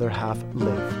the Other Half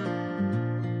Live.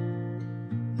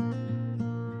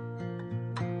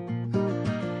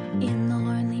 In the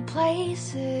lonely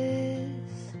places,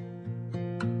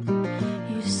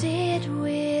 you sit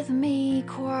with me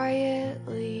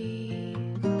quietly.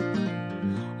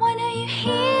 Why know you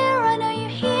hear, I know you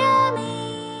hear me.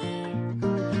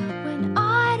 When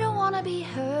I don't want to be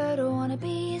heard or want to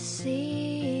be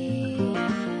seen.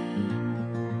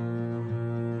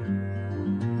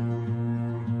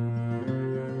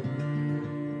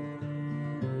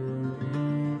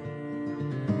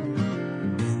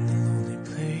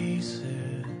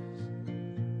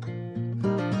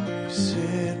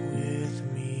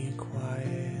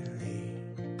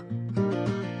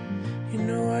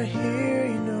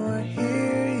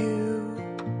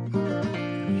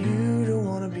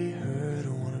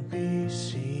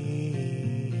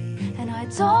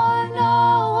 Don't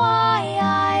know why,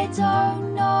 I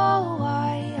don't know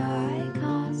why I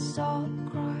can't stop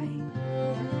crying.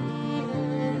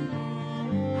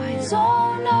 I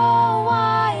don't know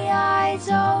why, I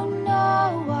don't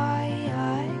know why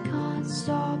I can't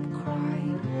stop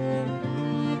crying.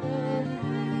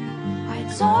 I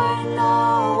don't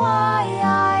know why,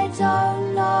 I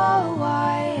don't know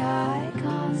why I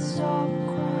can't stop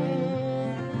crying.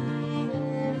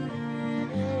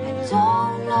 I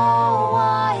don't know.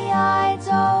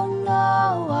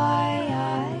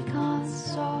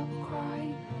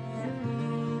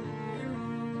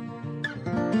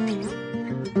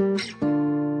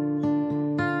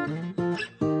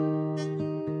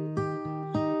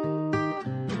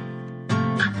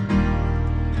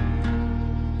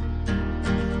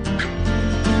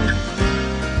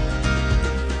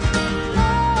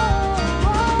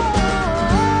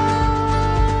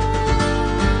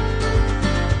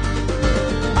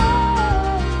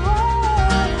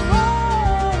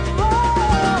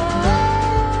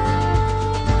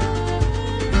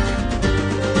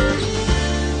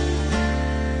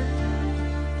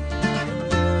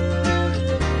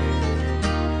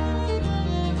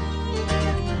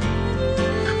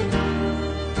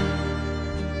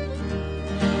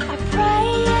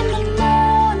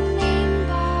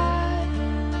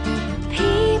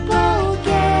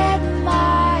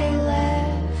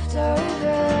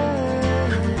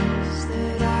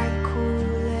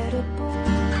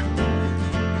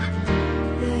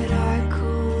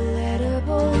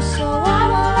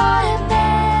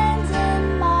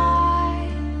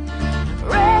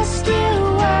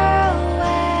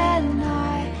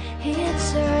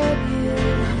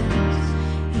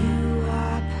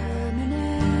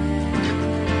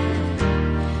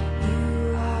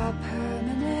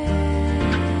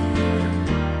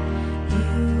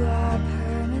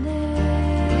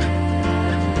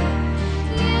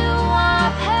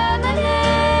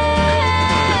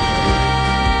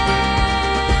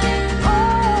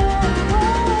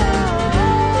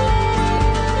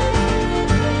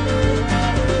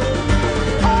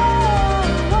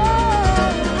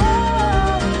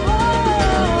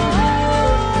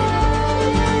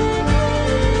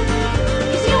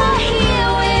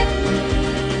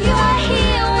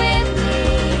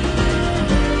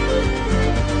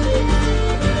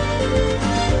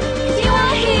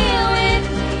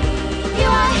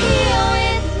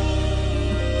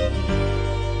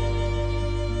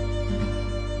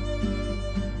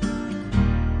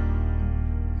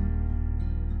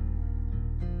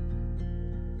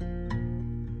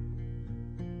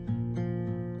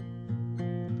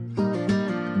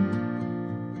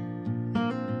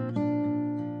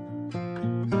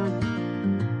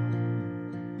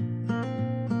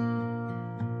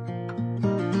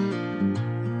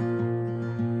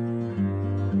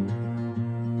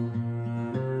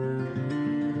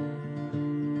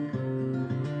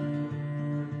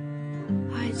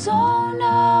 Don't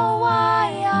know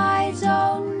why, I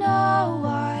don't know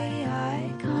why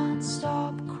I can't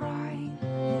stop crying.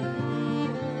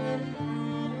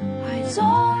 I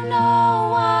don't know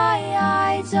why,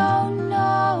 I don't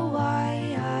know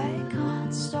why I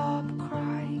can't stop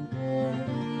crying.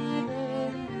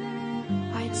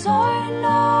 I don't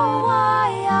know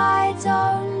why, I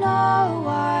don't know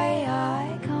why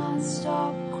I can't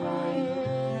stop crying.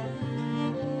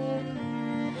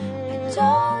 I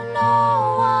don't know.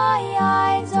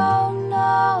 I don't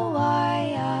know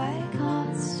why I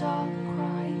can't stop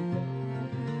crying.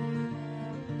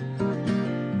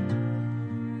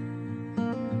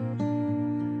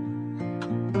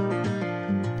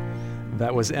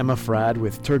 was Emma Fradd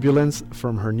with Turbulence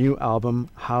from her new album,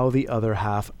 How the Other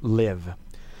Half Live.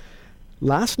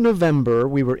 Last November,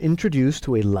 we were introduced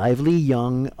to a lively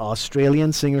young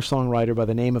Australian singer-songwriter by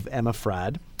the name of Emma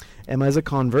Fradd. Emma is a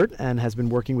convert and has been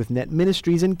working with Net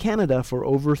Ministries in Canada for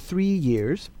over 3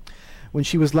 years. When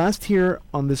she was last here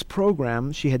on this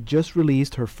program, she had just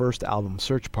released her first album,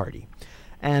 Search Party.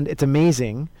 And it's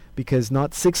amazing because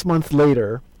not 6 months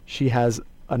later, she has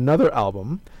another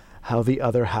album, How the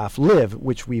Other Half Live,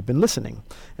 which we've been listening.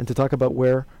 And to talk about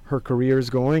where her career is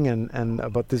going and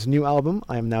about this new album,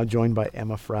 I am now joined by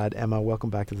Emma Fradd. Emma, welcome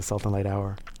back to the Salt and Light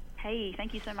Hour. Hey,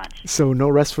 thank you so much. So no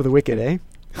rest for the wicked, eh?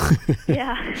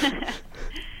 Yeah.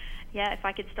 Yeah, if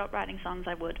I could stop writing songs,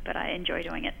 I would, but I enjoy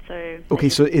doing it. So okay,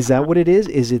 so is that what it is?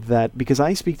 Is it that, because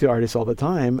I speak to artists all the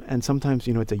time, and sometimes,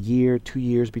 it's a year, 2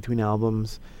 years between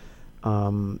albums.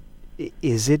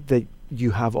 Is it that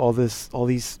you have all this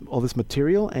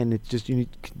material, and it's just you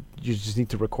just need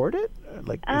to record it?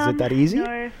 Like, is it that easy?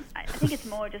 No, I think it's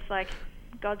more just like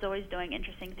God's always doing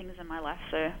interesting things in my life,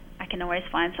 so I can always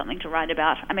find something to write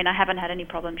about. I mean, I haven't had any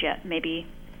problems yet. Maybe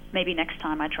next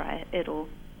time I try it,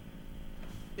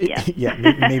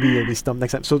 maybe you'll be stumped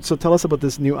next time. So tell us about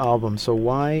this new album. So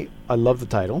why, I love the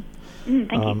title.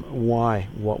 Thank you. Why?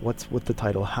 What's with the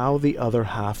title? How the Other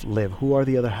Half Live. Who are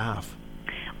the other half?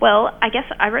 Well, I guess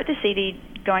I wrote the CD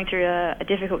going through a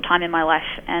difficult time in my life,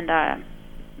 and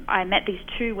I met these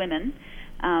two women,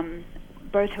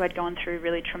 both who had gone through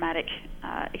really traumatic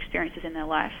experiences in their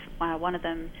life. One of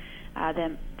them,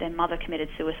 their mother committed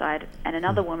suicide, and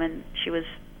another woman, she was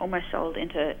almost sold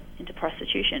into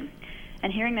prostitution.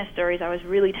 And hearing their stories, I was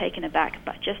really taken aback,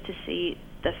 but just to see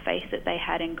the faith that they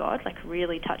had in God, like,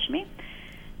 really touched me.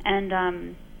 And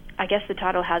I guess the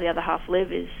title, How the Other Half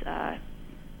Live, is,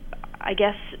 I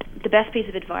guess, the best piece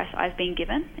of advice I've been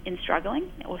given in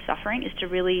struggling or suffering is to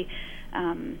really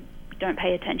don't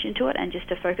pay attention to it and just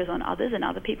to focus on others and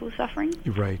other people's suffering.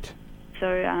 Right. So,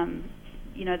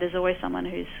 there's always someone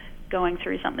who's going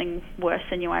through something worse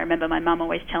than you. I remember my mum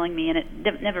always telling me, and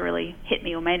it never really hit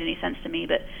me or made any sense to me,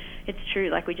 but it's true.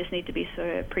 Like, we just need to be so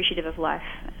appreciative of life.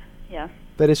 Yeah.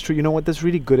 That is true. You know what? That's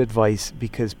really good advice,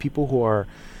 because people who are,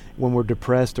 when we're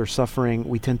depressed or suffering,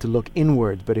 we tend to look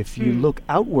inward. But if you look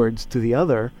outwards to the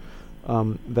other,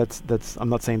 that's. I'm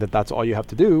not saying that that's all you have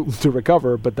to do to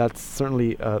recover, but that's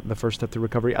certainly the first step to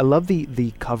recovery. I love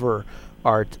the cover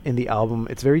art in the album.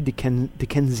 It's very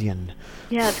Dickensian.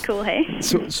 Yeah, it's cool, hey?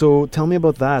 So tell me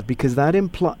about that, because that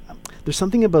there's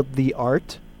something about the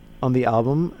art on the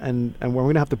album, and we're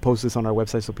going to have to post this on our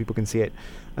website so people can see it,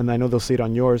 and I know they'll see it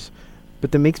on yours,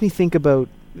 but that makes me think about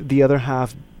the other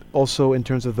half also in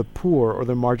terms of the poor or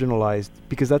the marginalized,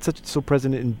 because that's so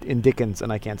present in Dickens,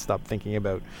 and I can't stop thinking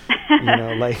about,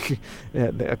 like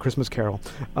A Christmas Carol.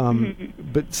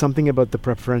 But something about the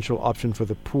preferential option for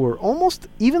the poor, almost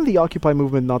even the Occupy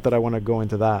movement, not that I want to go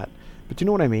into that, but you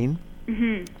know what I mean?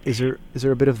 Mm-hmm. Is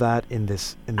there a bit of that in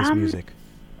this music?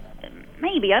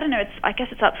 Maybe, I don't know. I guess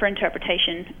it's up for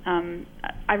interpretation.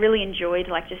 I really enjoyed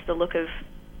just the look of,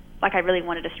 I really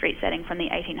wanted a street setting from the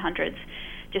 1800s,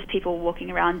 just people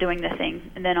walking around doing their thing,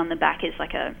 and then on the back is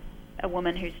a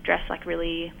woman who's dressed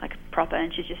really proper,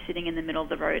 and she's just sitting in the middle of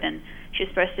the road, and she's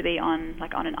supposed to be on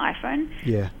an iPhone.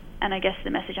 Yeah. And I guess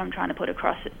the message I'm trying to put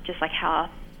across is just how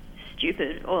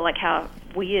stupid or how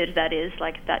weird that is.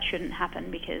 That shouldn't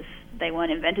happen because they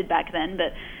weren't invented back then.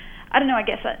 But I don't know, I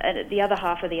guess the other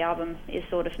half of the album is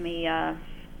sort of me, I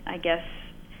guess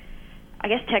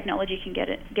technology can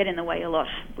get in the way a lot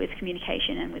with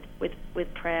communication and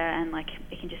with prayer, and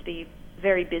it can just be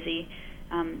very busy.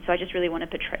 So I just really wanted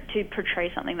to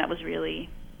portray something that was really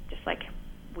just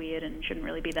weird and shouldn't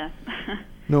really be there.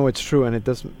 No, it's true, and it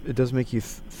does make you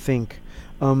think.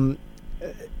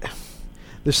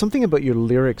 There's something about your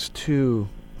lyrics too,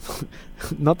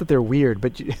 not that they're weird,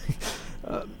 but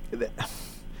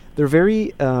they're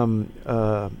very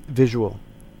visual.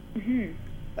 Mm-hmm.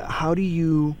 How do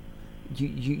you?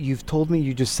 You've told me,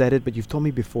 you just said it, but you've told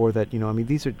me before that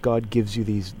these are, God gives you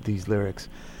these lyrics.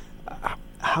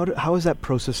 How is that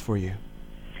process for you?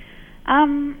 I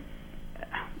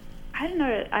don't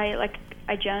know.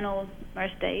 I journal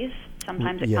most days.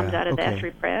 Sometimes it comes out of there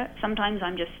through prayer. Sometimes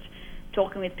I'm just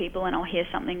talking with people and I'll hear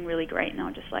something really great and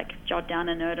I'll just jot down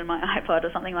a note on my iPod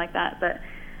or something like that. But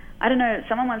I don't know.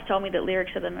 Someone once told me that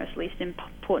lyrics are the least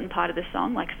important part of the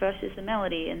song. First is the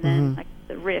melody and then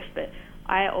the riff. But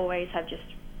I always have just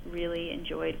really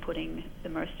enjoyed putting the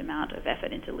most amount of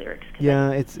effort into lyrics.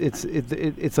 Yeah,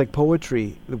 it's like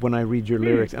poetry when I read your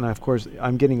lyrics, and of course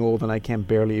I'm getting old and I can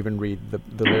barely even read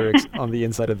the lyrics on the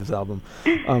inside of this album,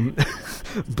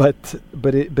 but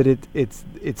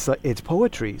it's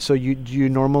poetry. So you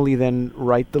normally then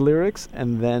write the lyrics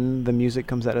and then the music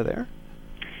comes out of there?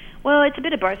 Well, it's a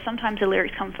bit of both. Sometimes the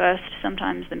lyrics come first,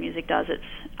 sometimes the music does.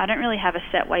 I don't really have a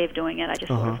set way of doing it. I just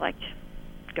sort of like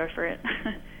go for it.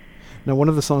 Now, one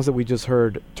of the songs that we just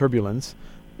heard, Turbulence,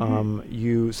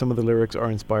 some of the lyrics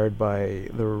are inspired by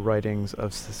the writings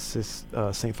of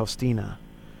Saint Faustina.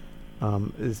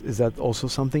 Is that also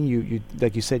something you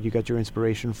like you said, you got your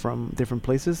inspiration from different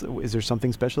places? Is there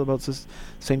something special about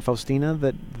Saint Faustina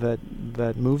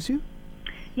that moves you?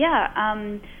 Yeah,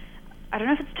 I don't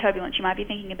know if it's Turbulence. You might be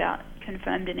thinking about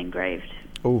Confirmed and Engraved.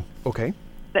 Oh, okay.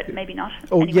 But maybe not.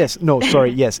 Oh, anyway. yes. No,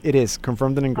 sorry. Yes, it is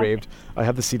Confirmed and Engraved. Okay. I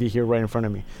have the CD here right in front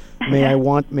of me. May I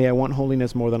want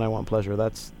holiness more than I want pleasure.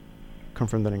 That's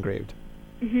Confirmed and Engraved.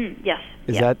 Mm-hmm. Yes.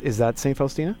 Is that Saint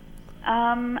Faustina?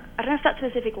 I don't know if that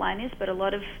specific line is, but a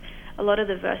lot of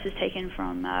the verses taken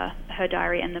from her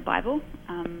diary and the Bible.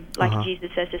 Like Jesus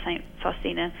says to Saint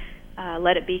Faustina,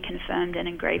 let it be confirmed and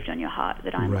engraved on your heart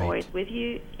that I'm always with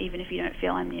you, even if you don't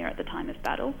feel I'm near at the time of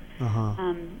battle.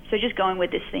 So just going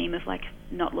with this theme of like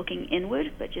not looking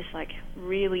inward, but just like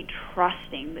really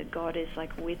trusting that God is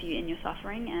like with you in your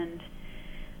suffering, and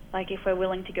like if we're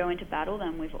willing to go into battle,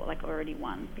 then we've like already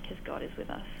won because God is with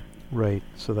us. Right.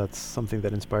 So that's something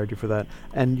that inspired you for that,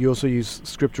 and you also use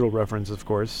scriptural reference, of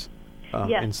course,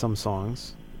 in some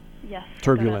songs. Yes.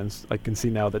 Turbulence. I can see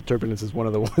now that Turbulence is one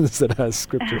of the ones that has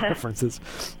scripture references.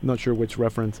 I'm not sure which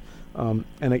reference. And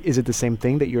is it the same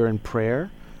thing that you're in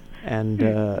prayer, and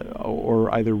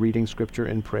or either reading scripture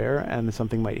in prayer, and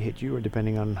something might hit you, or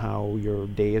depending on how your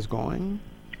day is going?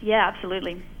 Yeah,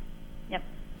 absolutely. Yep.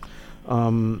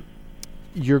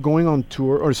 You're going on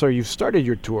tour, or sorry, you've started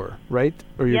your tour, right?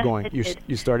 Or you're going?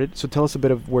 You started. So tell us a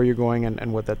bit of where you're going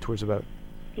and what that tour's about.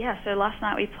 Yeah, so last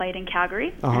night we played in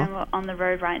Calgary, and we're on the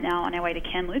road right now on our way to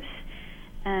Kamloops.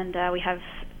 And we have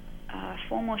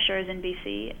 4 more shows in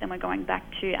BC, then we're going back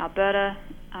to Alberta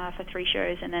for 3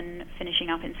 shows, and then finishing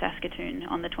up in Saskatoon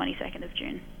on the 22nd of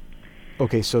June.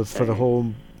 Okay, so for the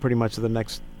whole, pretty much the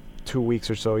next 2 weeks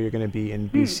or so, you're going to be in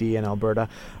BC and Alberta.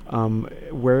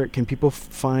 Where can people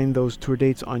find those tour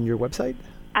dates on your website?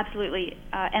 Absolutely,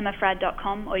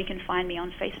 emmafrad.com, or you can find me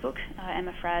on Facebook,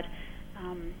 Emma Frad.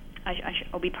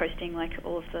 I'll be posting like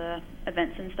all of the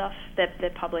events and stuff.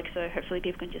 They're public, so hopefully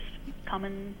people can just come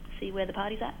and see where the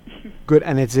party's at. Good.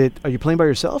 And are you playing by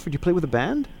yourself, or do you play with a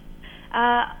band?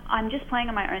 I'm just playing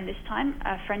on my own this time.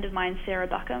 A friend of mine, Sarah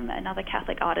Buckham, another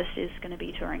Catholic artist, is going to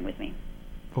be touring with me.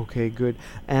 Okay, good.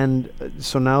 And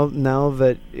so now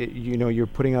that you're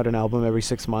putting out an album every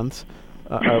 6 months,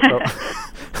 are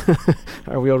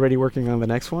we already working on the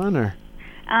next one, or?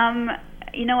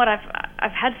 You know what?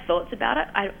 I've had thoughts about it.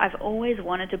 I've always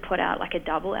wanted to put out like a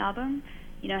double album.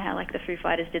 You know how like the Foo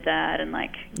Fighters did that, and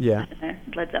like I don't know,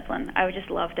 Led Zeppelin. I would just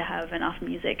love to have enough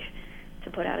music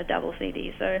to put out a double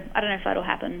CD. So I don't know if that'll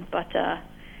happen, but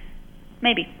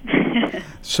maybe.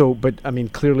 So, but I mean,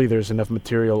 clearly there's enough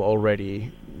material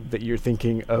already that you're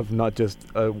thinking of not just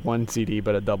a 1 CD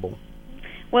but a double.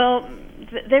 Well,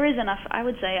 there is enough. I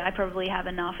would say I probably have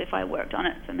enough if I worked on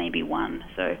it for maybe 1.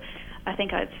 So I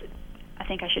think I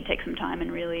should take some time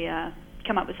and really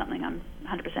come up with something I'm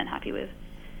 100% happy with.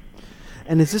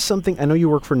 And is this something, I know you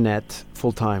work for NET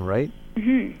full-time, right?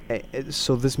 Mm-hmm.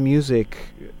 So this music,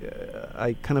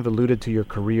 I kind of alluded to your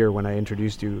career when I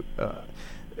introduced you.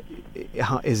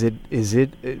 Is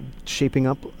it shaping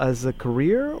up as a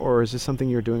career, or is this something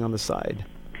you're doing on the side?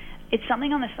 It's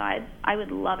something on the side. I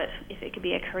would love it if it could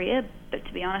be a career, but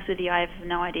to be honest with you, I have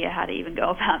no idea how to even go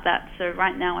about that. So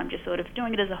right now I'm just sort of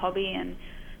doing it as a hobby, and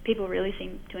people really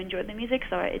seem to enjoy the music,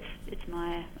 so it's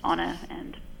my honor,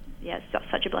 and yeah, it's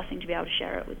such a blessing to be able to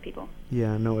share it with people.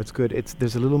 Yeah, no, it's good.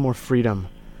 There's a little more freedom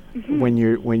when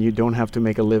you don't have to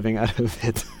make a living out of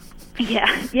it.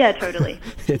 Yeah, totally.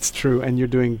 It's true, and you're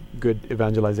doing good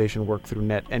evangelization work through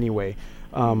NET anyway.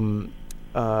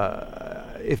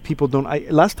 If people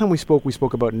don't, last time we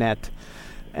spoke about NET,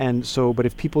 and so, but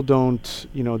if people don't,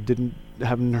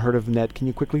 haven't heard of NET, can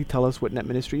you quickly tell us what NET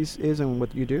Ministries is and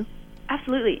what you do?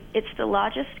 Absolutely. It's the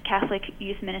largest Catholic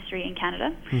youth ministry in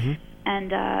Canada,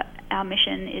 and our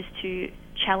mission is to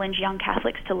challenge young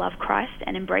Catholics to love Christ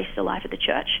and embrace the life of the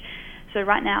church. So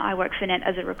right now I work for NET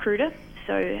as a recruiter,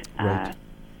 so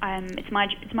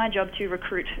it's my job to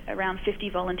recruit around 50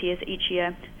 volunteers each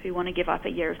year who want to give up a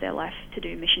year of their life to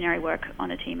do missionary work on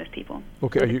a team of people.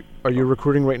 Okay, are you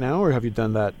recruiting right now, or have you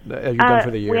done that? Have you done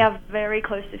for the year? We are very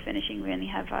close to finishing. We only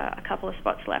have a couple of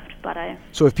spots left, but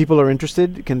So if people are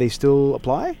interested, can they still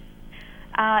apply?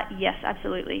 Yes,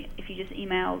 absolutely. If you just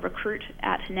email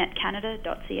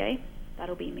recruit@netcanada.ca,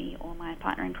 that'll be me or my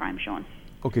partner in crime, Sean.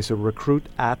 Okay, so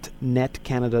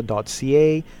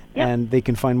recruit@netcanada.ca, and they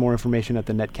can find more information at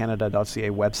the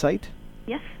netcanada.ca website.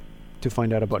 Yes. To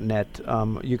find out about Net.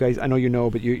 You guys, I know you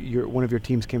know, but you're one of your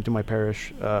teams came to my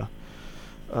parish.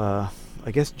 I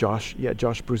guess Josh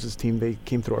Bruce's team, they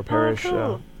came through our parish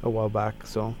a while back.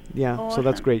 So so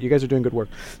that's great. You guys are doing good work.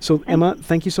 So Emma,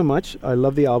 thank you so much. I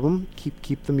love the album.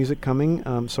 Keep the music coming.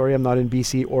 Sorry I'm not in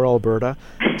BC or Alberta,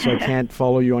 so I can't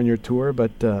follow you on your tour,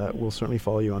 but we'll certainly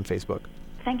follow you on Facebook.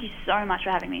 Thank you so much for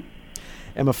having me.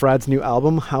 Emma Fradd's new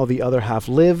album, How the Other Half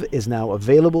Live, is now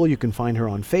available. You can find her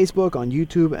on Facebook, on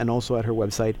YouTube, and also at her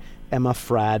website,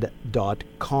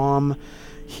 emmafradd.com.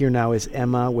 Here now is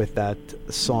Emma with that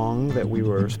song that we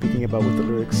were speaking about with the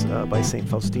lyrics by St.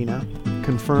 Faustina,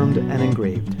 Confirmed and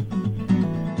Engraved.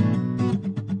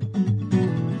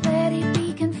 Let it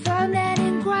be confirmed and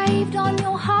engraved on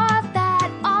your heart that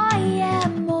I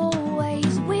am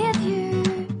always with you.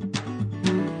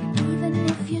 Even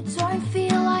if you don't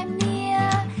feel I'm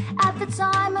near at the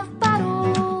time of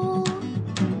battle.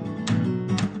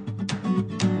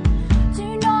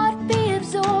 Do not be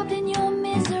absorbed in your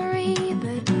misery,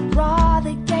 but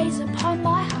rather gaze upon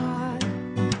my heart.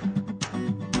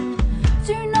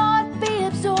 Do not be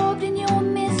absorbed in your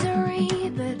misery,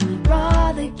 but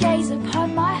rather gaze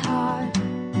upon my heart.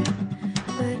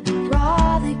 But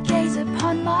rather gaze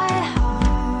upon my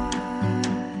heart.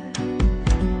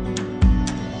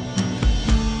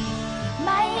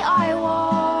 May I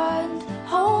want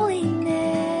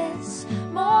holiness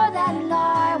more than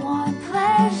I want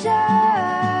pleasure.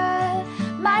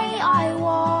 May I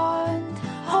want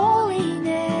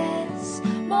holiness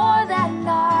more than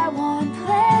I want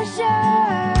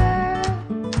pleasure.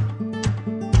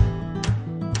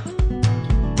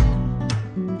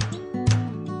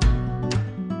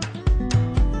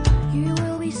 You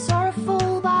will be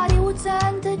sorrowful, but it will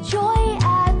turn to joy,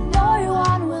 and no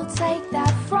one will take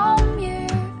that from you.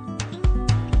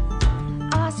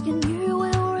 Ask and you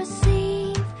will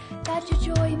receive, that your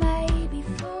joy may be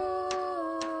full.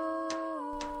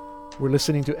 We're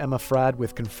listening to Emma Fradd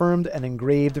with Confirmed and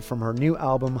Engraved from her new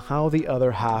album, How the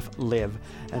Other Half Live.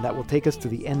 And that will take us to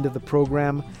the end of the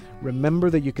program. Remember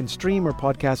that you can stream or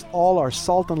podcast all our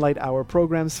Salt and Light Hour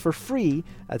programs for free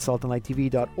at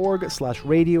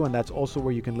saltandlighttv.org/radio, and that's also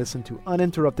where you can listen to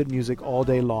uninterrupted music all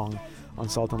day long on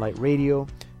Salt and Light Radio,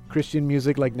 Christian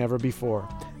music like never before,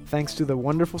 thanks to the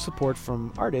wonderful support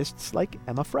from artists like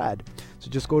Emma Fradd.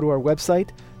 So just go to our website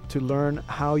to learn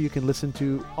how you can listen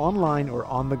to online or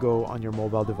on the go on your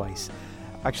mobile device.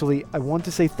 Actually, I want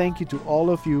to say thank you to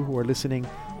all of you who are listening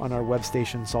on our web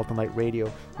station, Salt and Light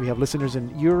Radio. We have listeners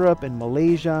in Europe, in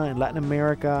Malaysia, in Latin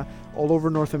America, all over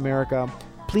North America.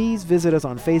 Please visit us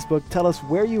on Facebook. Tell us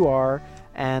where you are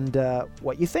and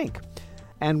what you think.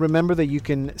 And remember that you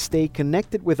can stay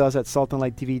connected with us at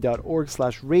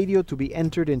saltandlighttv.org/radio to be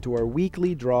entered into our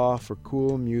weekly draw for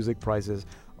cool music prizes.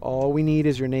 All we need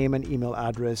is your name and email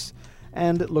address.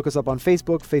 And look us up on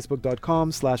Facebook,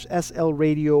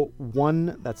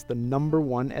 facebook.com/SLRadio1. That's the number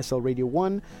 1,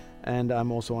 SLRadio1. And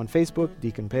I'm also on Facebook,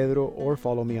 Deacon Pedro, or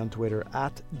follow me on Twitter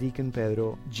at Deacon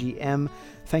Pedro GM.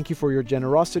 Thank you for your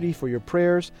generosity, for your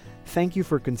prayers. Thank you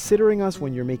for considering us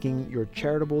when you're making your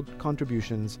charitable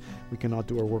contributions. We cannot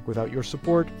do our work without your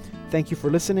support. Thank you for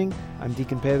listening. I'm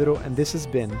Deacon Pedro, and this has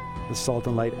been the Salt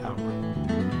and Light Hour.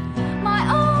 My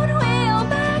own will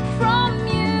back from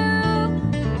you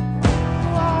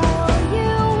while you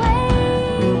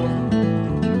wait.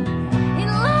 In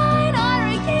line I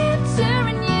begin to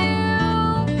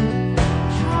renew.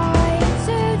 Try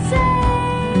to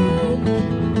take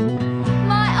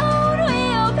my own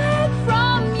will back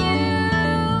from you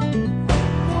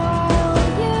while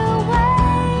you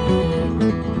wait.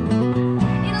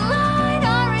 In line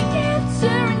I begin to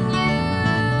renew.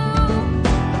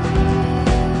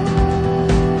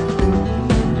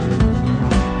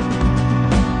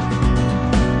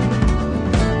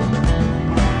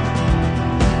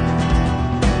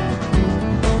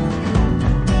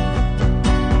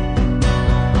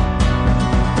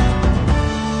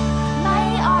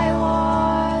 May I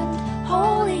want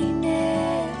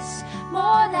holiness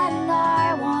more than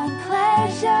I want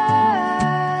pleasure.